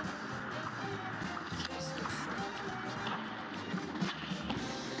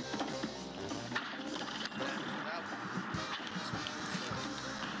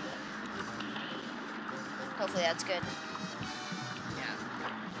 Hopefully that's good. Yeah.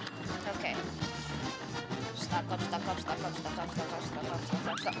 Okay. Stock up, stock up, stock up, stock up, stock up, stock up, stock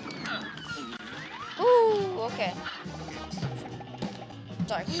up, stock up. Ooh, okay.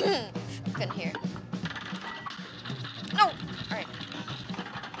 Sorry. Couldn't hear. No! Alright.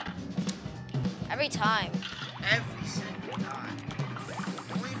 Every time. Every single time.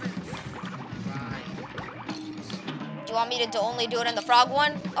 Don't even try. Do you want me to only do it in the frog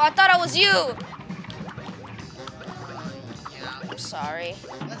one? Oh, I thought it was you! Yeah. I'm sorry.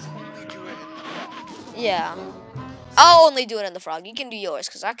 Let's only do it in the frog. Yeah. I'll only do it in the frog. You can do yours,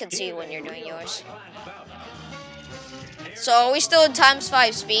 because I can see when you're doing yours. So are we still in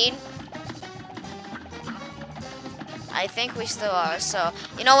 ×5 speed? I think we still are. So,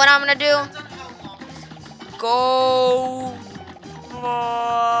 you know what I'm going to do? Depends on how long this is. Go.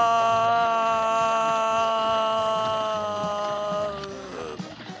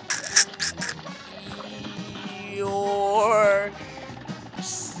 Your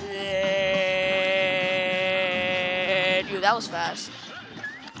Dude, that was fast.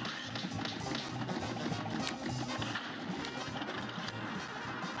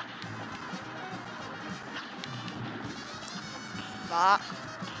 Bop,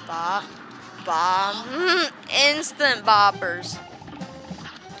 bop, bop. Instant boppers.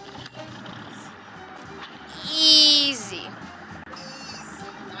 Easy.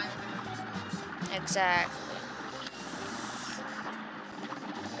 Exactly.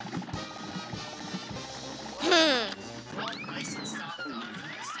 Oh, nice and stopped up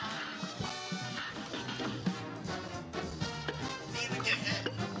this time. Didn't even get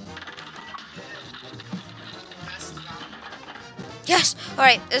hit. Messed up. Yes. All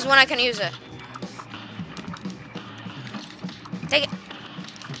right. This is when I can use it. Take it.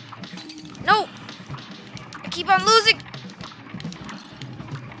 No. I keep on losing.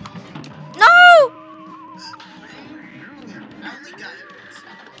 No. I only got it once.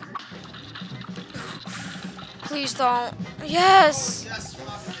 Please don't. Yes. Yes,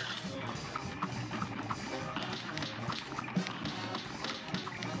 fuck it.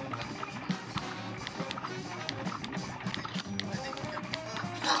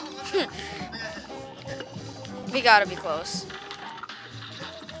 We gotta be close.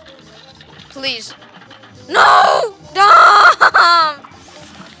 Please. No! Dom!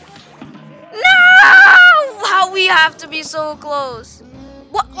 No! How we have to be so close.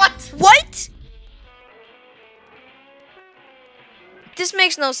 What? What? What? This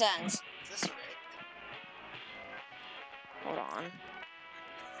makes no sense. Is this rigged? Hold on.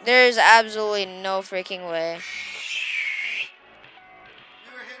 There's absolutely no freaking way.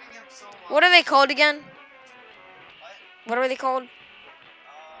 We were hitting him so much. What are they called again? What? What are they called?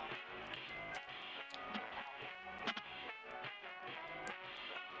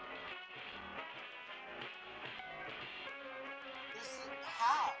 This is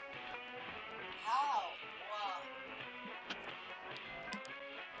how? How? Wow.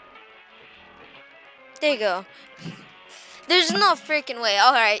 There you go. There's no freaking way.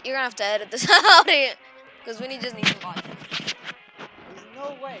 Alright, you're gonna have to edit this out here. Because we just need to watch it. There's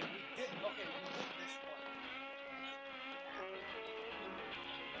no way. We did. Okay, we did this one.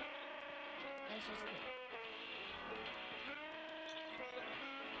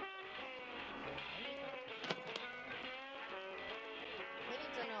 We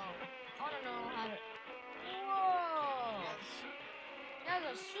need to know. I want to know how to. Whoa! Yes. That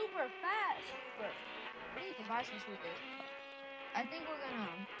was super fast. Super. We need to buy some supers. I think we're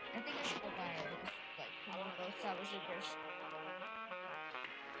gonna. I think we should go buy like one of those type of supers.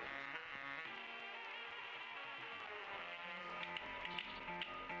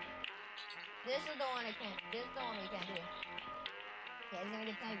 This is the one I can't. This is the one we can't do. Yeah, it's gonna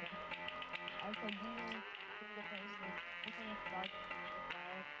get tighter. I could do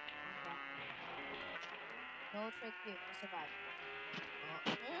no trick here to survive.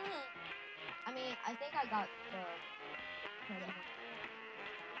 I mean, I think I got the. I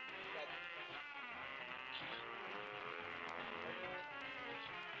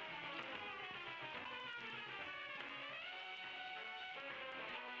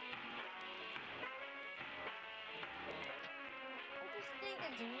just think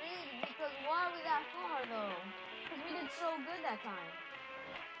it's rigged because why are we that far though? Because we did so good that time.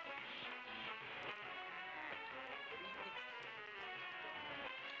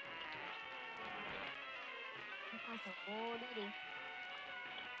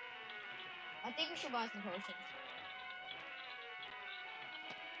 I think we should buy some potions.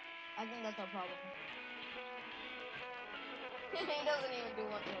 I think that's our problem. He doesn't even do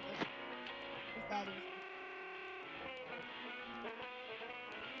one of this. It's that easy.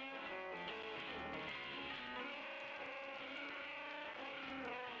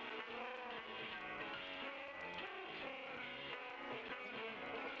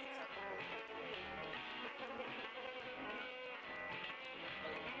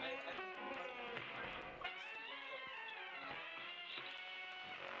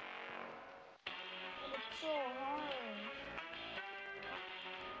 so hard.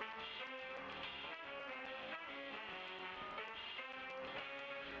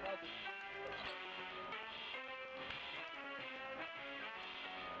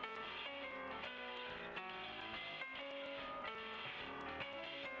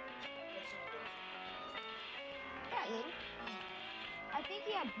 Yeah, Ian. I think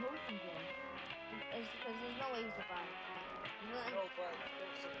he had potions in. It's because there's no way he's surviving. No, but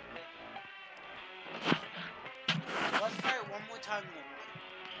there's a... Let's try it one more time in the morning.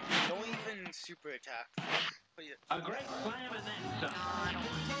 Don't even super attack. But yeah. A great slam and then some. I don't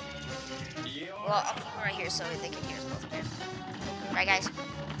want to. You're Well, I'll keep it right here so they can hear us both again. Right, guys?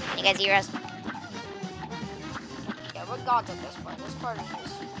 Can you guys hear us? Yeah, we're gods at this part. This part is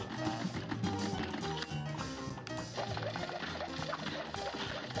just super bad.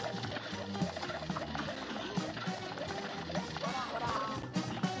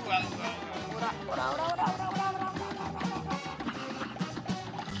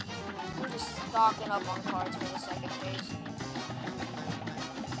 We're just stocking up on cards for the second phase.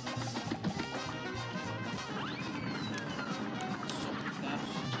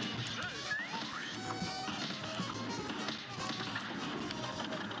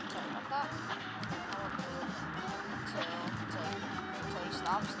 Until he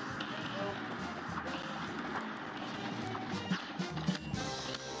stops.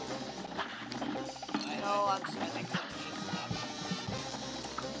 No, I'm sorry.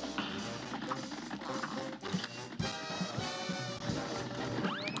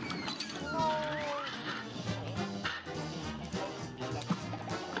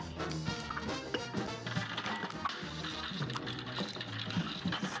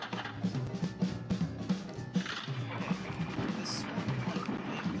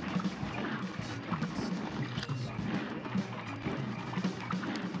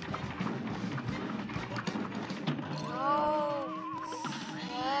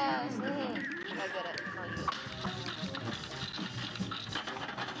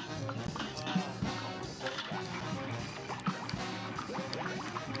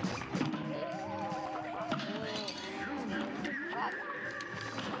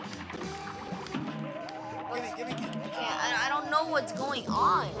 I don't know what's going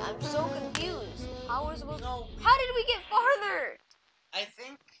on. I'm so confused. How are we supposed to... No. How did we get farther? I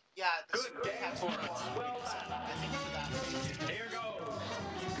think, yeah, the Good super game attacks for are us. more. Well done. I think for that phase. Here goes.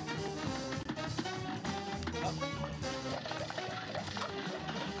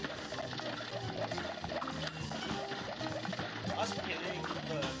 Us hitting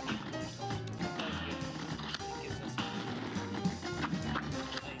the gives us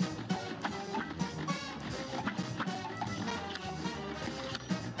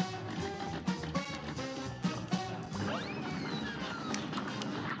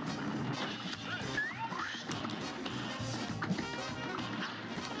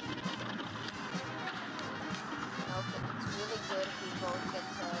It's really good if we both get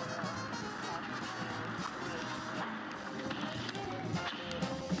to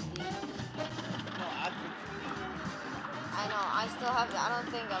no, I know, I still have I don't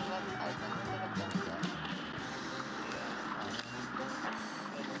think I've done it yet.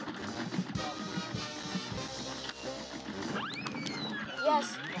 Yes!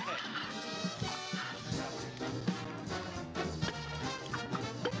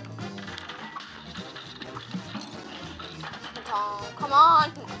 Come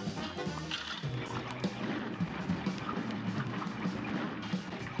on!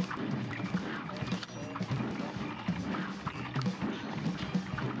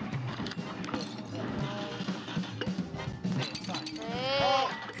 Oh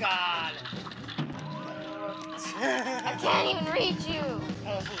God! I can't even reach you!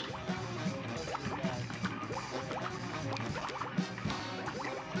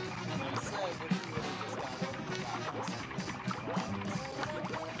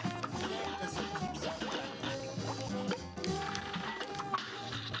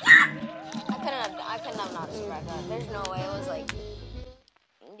 I couldn't have not survived that. There's no way. It was like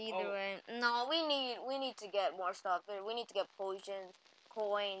either way. No, we need to get more stuff. We need to get potions,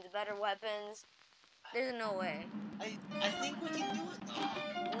 coins, better weapons. There's no way. I think we can do it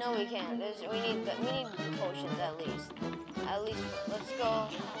though. No, we can't. We need the potions at least. At least let's go.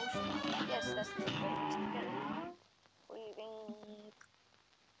 Yes, that's the thing. Let's get it.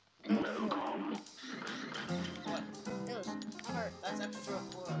 What? Those hurt. That's extra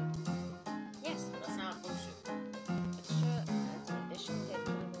for. Yes. That's not a potion. That's an additional hit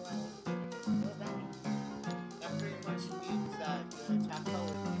on the level. What does that mean? That pretty much means that your attack power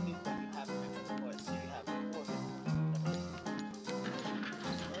is unique when you have an extra foot, so you have 4.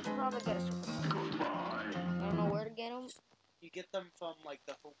 Let's probably get a super. get them from like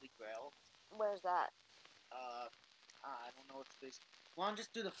the Holy Grail. Where's that? I don't know what space. Wanna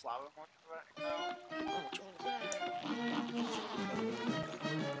just do the flower one right now? Oh, which one is that?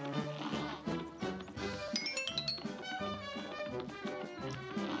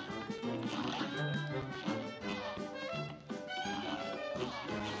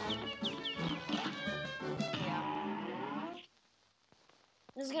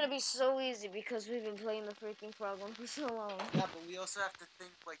 This is gonna be so easy because we've been playing the freaking frog one for so long. Yeah, but we also have to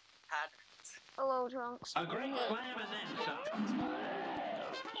think like patterns. Hello, Trunks. A great slam and then some.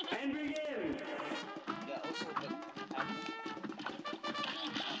 And begin. Yeah, also the pattern.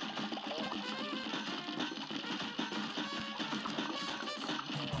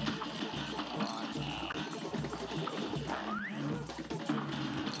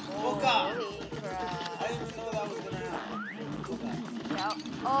 Oh god! Holy crap. I didn't even know that was gonna happen. Oh god. Yeah.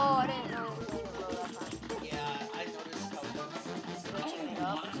 Oh, I didn't know it was going to blow that time. Yeah, I noticed how it was. Switching it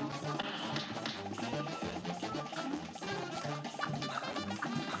up or something.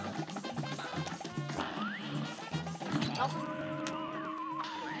 Nope.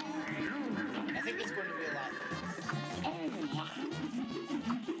 I think it's going to be a lot.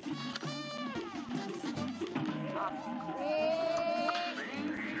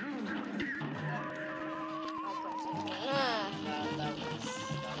 That was.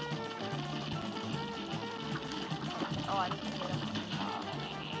 Oh, I need to hit him.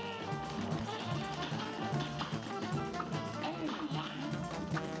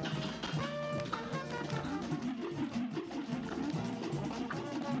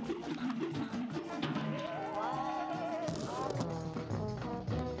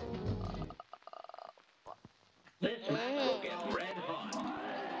 This match will get red hot.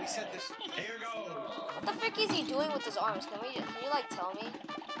 We said this. Here goes. What the frick is he doing with his arms? Can you like tell me?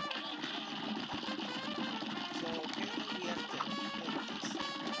 So apparently we have to.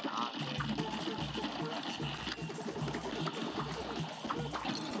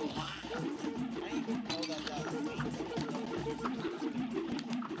 I didn't even know that was.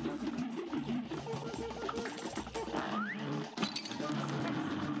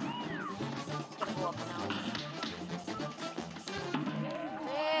 It's gonna go up now.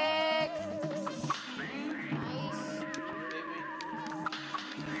 Frick! Nice.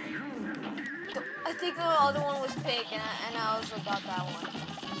 I think the other one was pink, and I also got that one.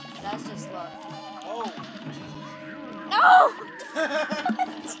 That's just luck. Oh! No!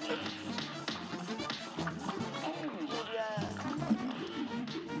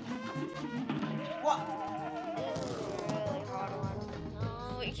 What? This is a really hard one. No,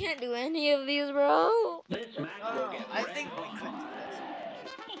 we can't do any of these, bro. This match No, will no, get I red think we hot. could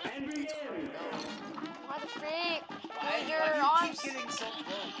do this. And begin. Why the frick? Why Your do you arms. keep getting so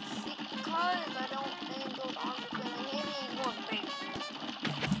close? Because I don't think those arms are gonna hit me. More big.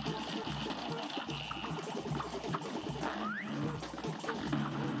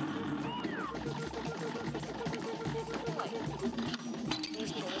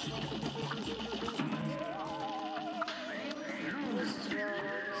 Please kill this thing. This is really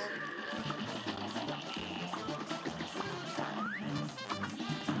annoying.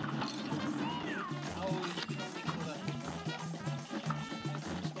 Oh, we can only kill that.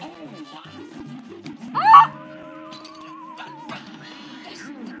 Ah!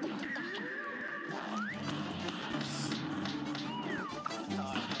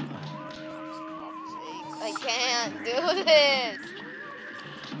 I can't do this.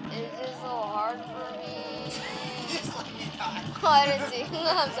 It's just so hard for me. Just let me die. Oh, I didn't see.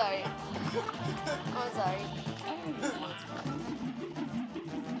 I'm sorry. I'm sorry.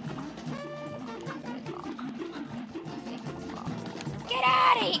 Get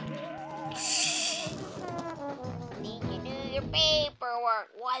out of here! Did you do your paperwork?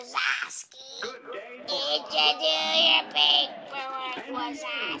 Was asking. Good day. Did you do your paperwork? Was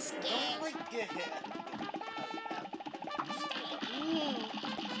asking. Don't like get hit.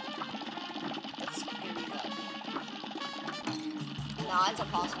 That's really bad. No, it's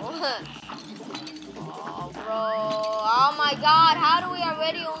impossible. Oh, bro. Oh my god, how do we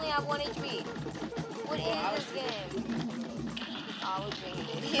already only have 1 HP? What is this game? Oh, we're drinking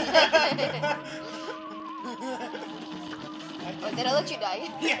it. Oh, did I let you die?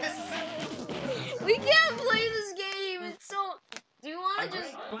 Yes! We can't play this game. It's so... Do you want to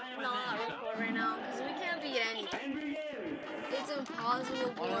just not record right now? Because we can't beat anything. And begin. It's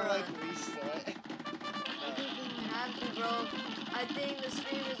impossible for Wanna us. like restart? I think we have to, bro. I think the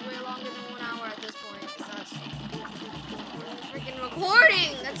stream is way longer than 1 hour at this point. It's not freaking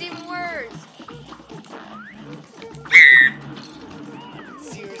recording. That's even worse.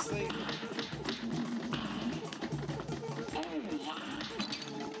 Seriously?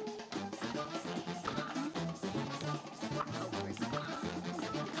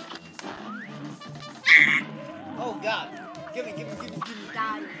 God. Gimme.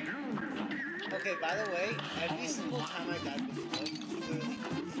 God. Okay, by the way, every single time I died before, you literally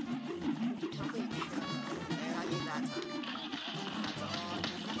died. Tell me you shut up. And I did that time. That's all.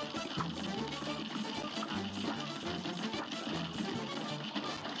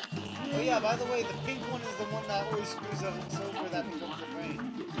 Oh yeah, by the way, the pink one is the one that always screws up and silver that becomes the brain.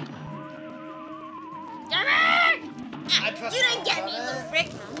 Damn it! I pressed You the didn't wrong get me, button. little frick.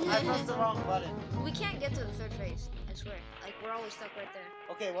 I pressed the wrong button. We can't get to the third phase. I swear. Like, we're always stuck right there.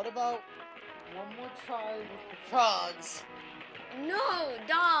 Okay, what about one more try with the frogs? No,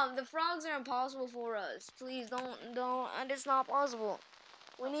 Dom, the frogs are impossible for us. Please don't, and it's not possible.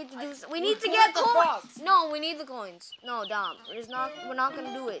 We need to do. We need to get the coins. frogs. No, we need the coins. No, Dom, it's not. We're not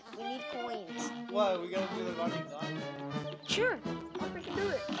gonna do it. We need coins. What? We gotta do the running gun? Sure, I'll freaking do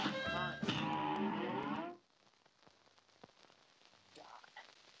it.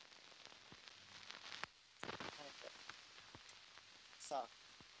 Suck.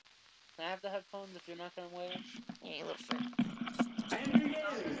 Can I have the headphones if you're not gonna wear them? Yeah, you little frick.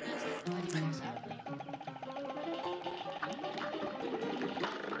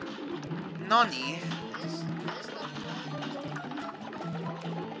 Nani?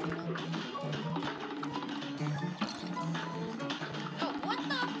 Oh, what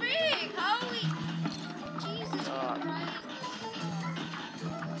the frick? How are we? Jesus Christ.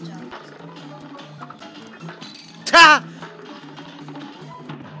 Ta!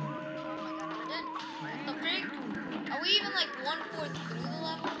 The frick? Are we even like 1/4 through the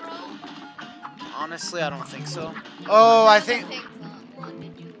level, bro? Honestly, I don't think so. Oh, I think.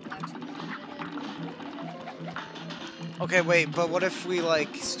 Okay, wait, but what if we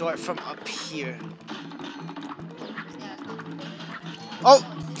like start from up here? Oh!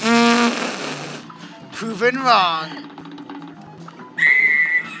 Proven wrong.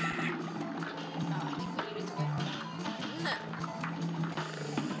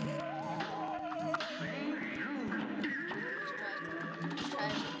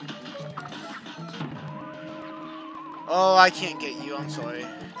 Oh, I can't get you, I'm sorry.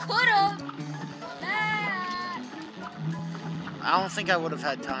 Could've! I don't think I would have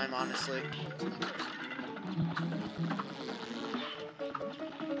had time, honestly.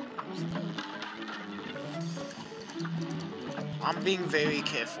 I'm being very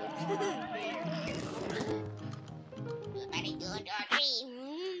careful.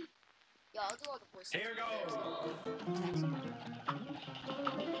 Yo, I'll do all the voices. Here goes.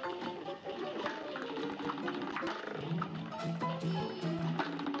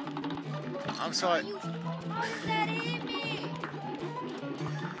 I'm sorry. How did that hit me?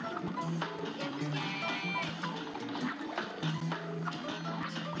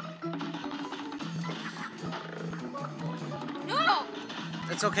 No!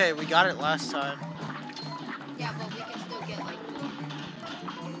 It's okay, we got it last time. Yeah, but we can still get like.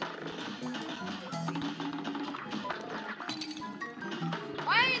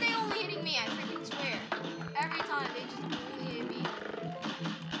 Why are they only hitting me? I freaking swear. Every time they just only hit me.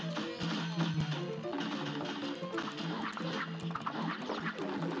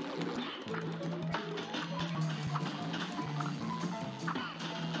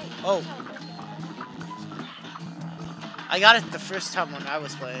 Oh. I got it the first time when I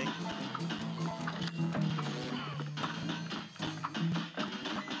was playing.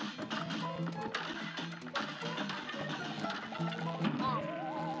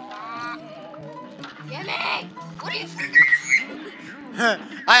 Get me! What are you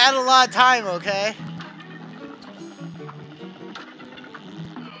I had a lot of time, okay?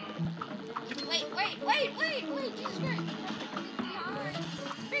 Wait, Jesus Christ.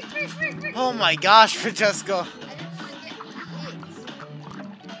 Frick. Oh my gosh, Francesco. I didn't want to get hit.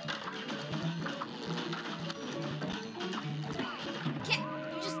 Can't,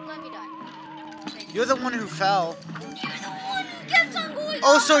 you just let me die. Thank you. You're the one who fell. You're the one who kept on going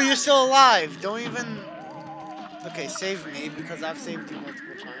Oh, so up. you're still alive. Don't even... Okay, save me, because I've saved you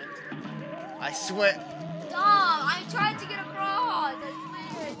multiple times. I swear. Dom, I tried to get across. I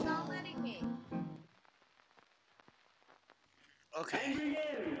swear, it's not letting me. Okay.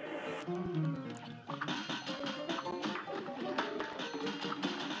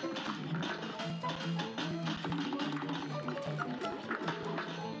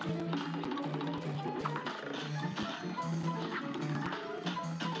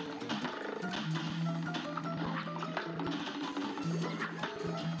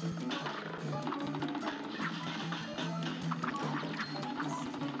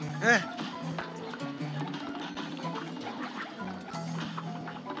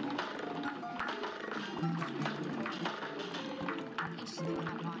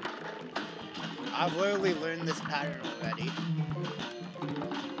 I've literally learned this pattern already.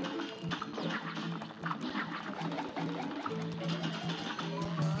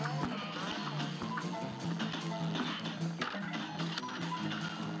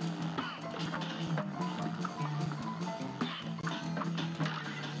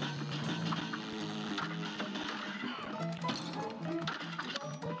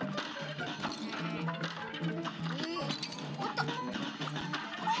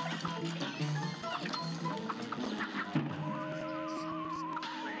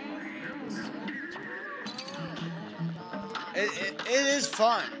 It is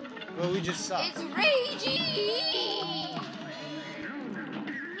fun, but we just suck. It's raging!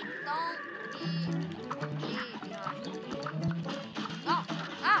 Don't Oh!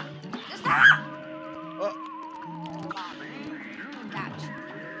 Ah! Just stop! Oh, Catch.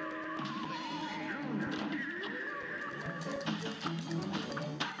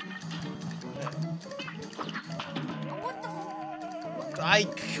 What the f- I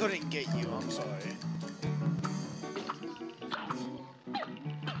couldn't get you, I'm sorry.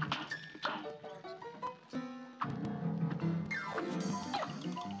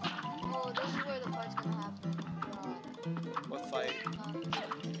 Oh, this is where the fight's gonna happen. God. What fight?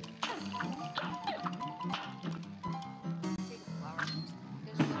 Take the flower.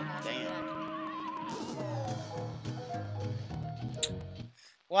 This is the last Damn. event.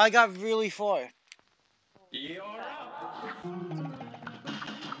 Well, I got really far. You're up.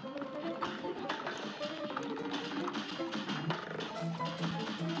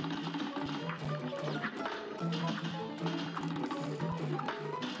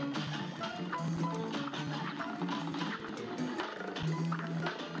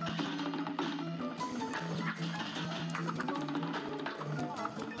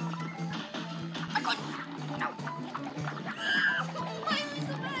 I couldn't! No! Why am I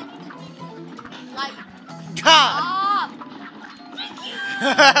so bad? Like, God!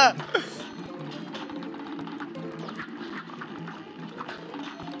 stop!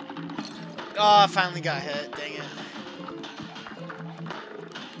 Oh, I finally got hit. Dang it.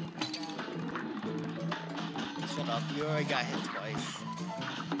 Shut up. You already got hit twice.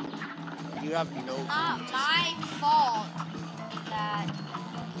 You have no. It's not my fault that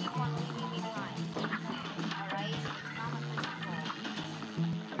you keep on leaving me behind. Alright? It's not my fault.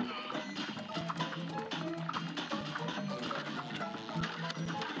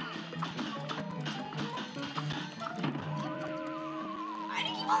 Why do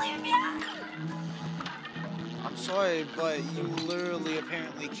you keep on leaving me behind? I'm sorry, but you literally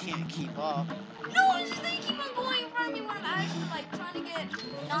apparently can't keep up. No, it's just that you keep on going in front of me when I'm actually like trying to get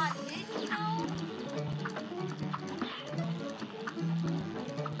not hit, you know?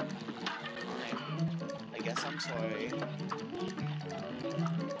 I guess I'm sorry.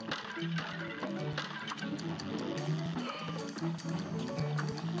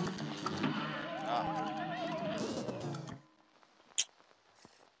 Ah,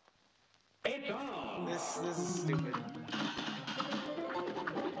 It's on. this is stupid.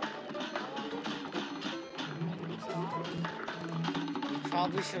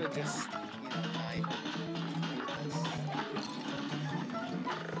 Probably should have just, died.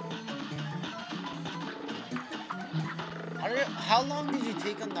 How long did you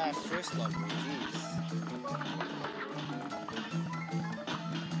take on that first level? Jeez.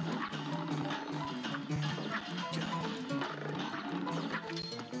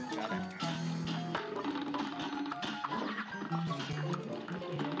 Got it.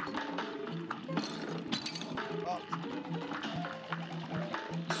 Oh.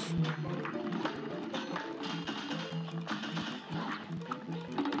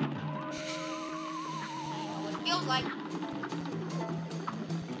 What it feels like.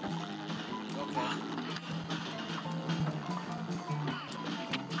 Okay.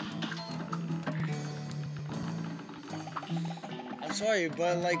 I'm sorry,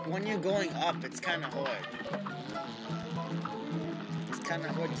 but like when you're going up, it's kind of hard. It's kind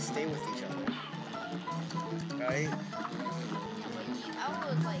of hard to stay with each other, right?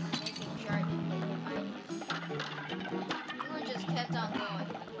 I was like making sure I didn't get behind you. You just kept on going.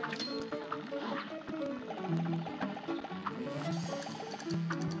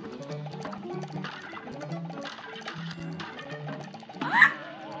 Ah!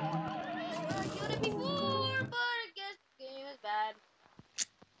 I killed it before, but I guess the game is bad.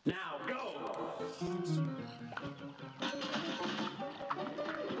 Now go.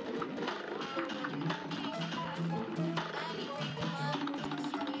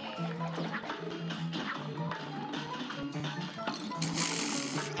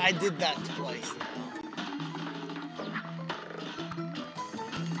 I did that twice now.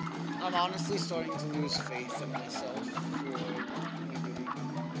 I'm honestly starting to lose faith in myself.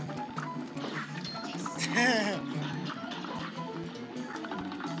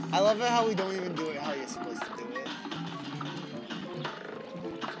 I love it how we don't even do it how you're supposed to do it.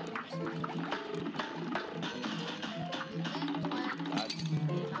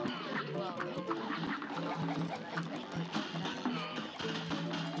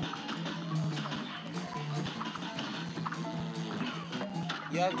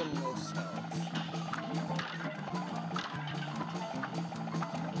 You have the most health.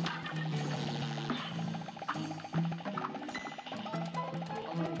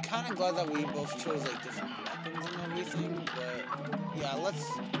 I'm kind of glad that we both chose like different weapons and everything, but yeah, let's.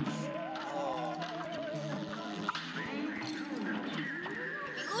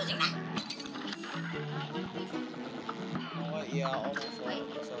 What? Yeah, all my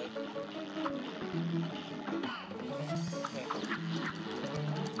fault. Sorry. Okay.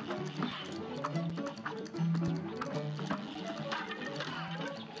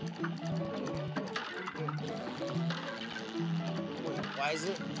 Why is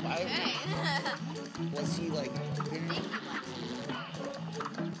it? Why? Okay. Was he like?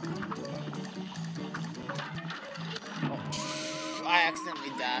 Oh, I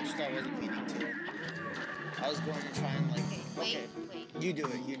accidentally dashed. I wasn't meaning to. I was going to try and like. Okay. Wait. You do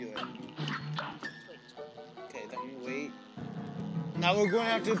it. You do it. Okay, then we wait. Now we're going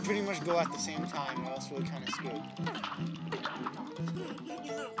to have to pretty much go at the same time, or else we're kind of screwed.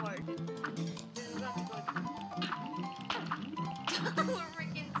 You little fart. We're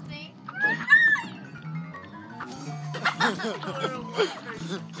freaking stink.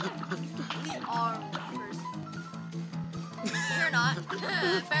 We are one person. You're not.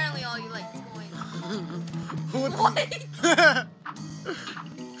 Apparently all you like is going. What?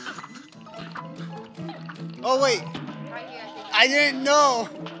 Oh wait, Right here, I think. I didn't know.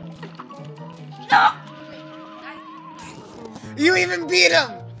 No! You even beat him.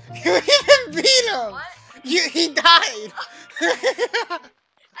 You even beat him. What? He died. I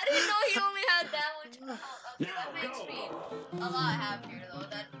didn't know he only had that much. Oh, okay, that makes me a lot happier though.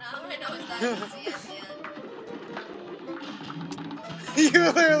 That now I know it's that easy at the end. You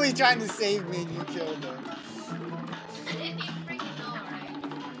were literally trying to save me and you killed him. I didn't even freaking know, right?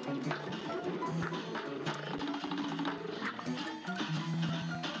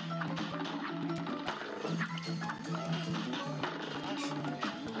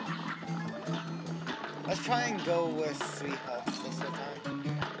 Let's try and go with 3 health this whole time.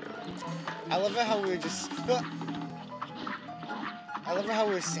 I love it how we're just. I love it how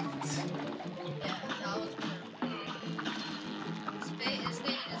we're synced. Yeah, that was good.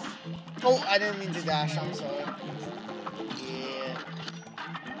 Stay. Oh, I didn't mean to dash. I'm sorry. Yeah.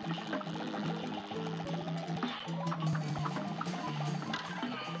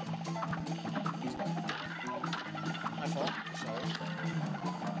 My fault. Sorry.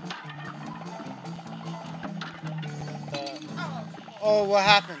 Oh, what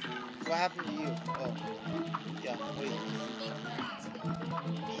happened? What happened to you? Oh. Yeah, wait.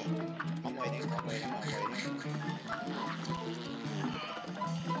 I'm waiting.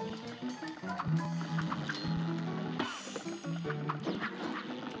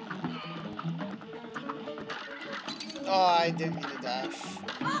 Oh, I didn't mean to dash.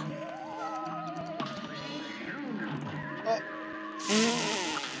 Oh.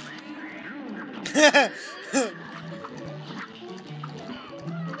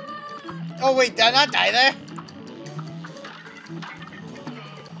 Oh wait, did I not die there?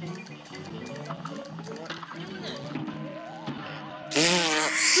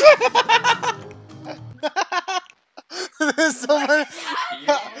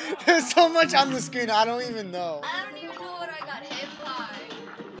 There's so much on the screen, I don't even know. I don't even know what I got hit by.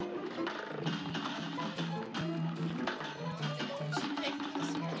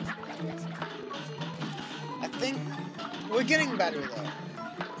 I think we're getting better though.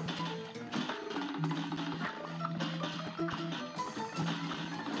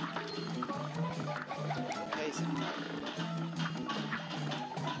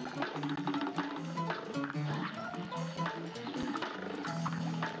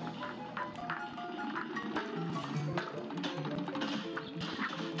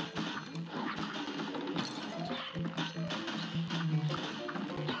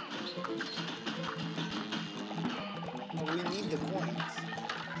 We need the coins.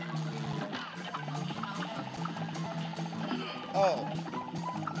 Oh.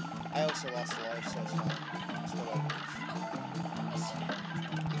 I also lost a life, so it's fine.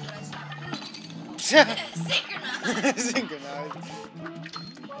 Synchronized. Synchronized.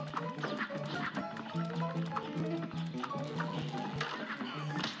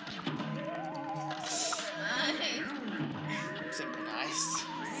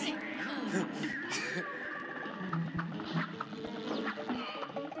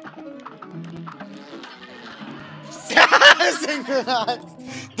 synchronized.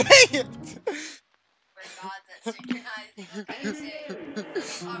 Dang it! We're gods at synchronizing. What can you say?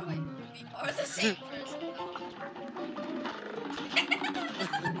 Oh wait, we are the same person.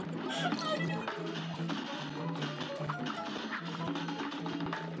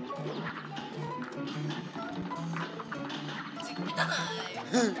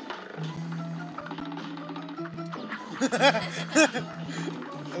 Synchronize. At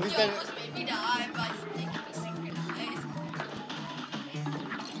You least almost made me die by making me synchronize.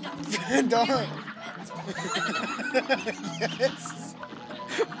 Don't. You're Yes.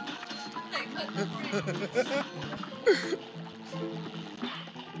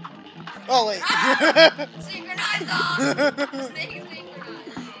 Oh wait. Synchronize them! Stay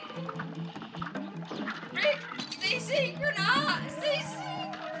synchronized. Rick, stay synchronized! Stay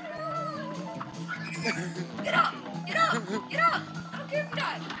synchronized! Get up! Get up! Get up! I don't care if you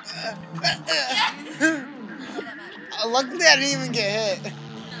die. Luckily I didn't even get hit.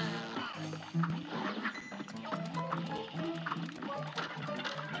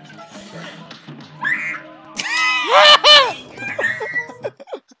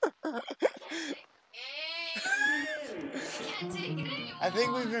 Can't take it anymore. I think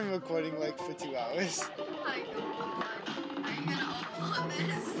we've been recording like for 2 hours. Oh my god. Are you gonna upload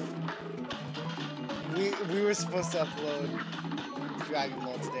this? We were supposed to upload Dragon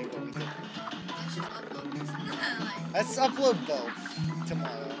Ball today, but we didn't. Let's just upload this. Like, Let's upload both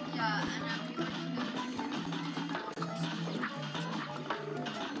tomorrow. yeah, and then people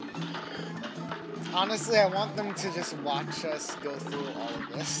Honestly, I want them to just watch us go through all of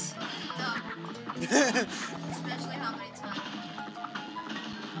this. especially how many times.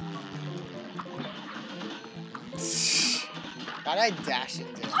 Why'd I dash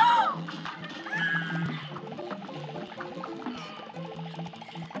into it?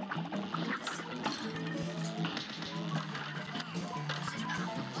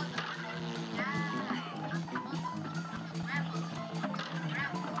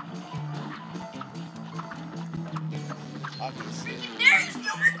 Obviously.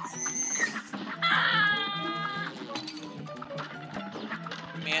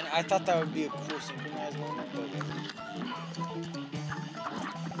 Man, I thought that would be a cool synchronized moment, but it wasn't.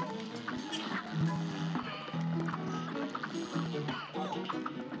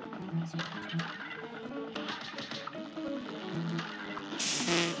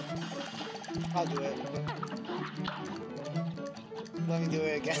 I'll do it. Let me do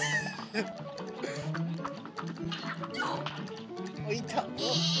it again. What are you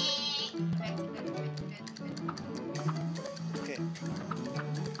talking? Okay.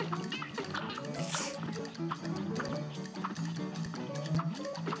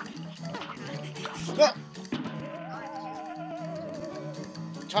 No!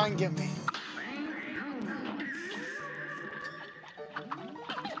 Try and get me.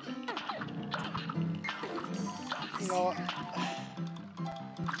 You know what?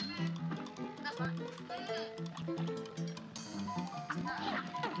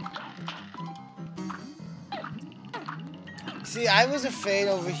 See, I was afraid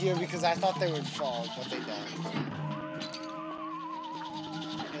over here because I thought they would fall, but they don't.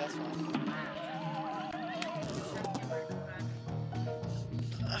 Okay, that's fine.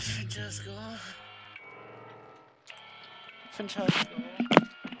 Francesco. Francesco.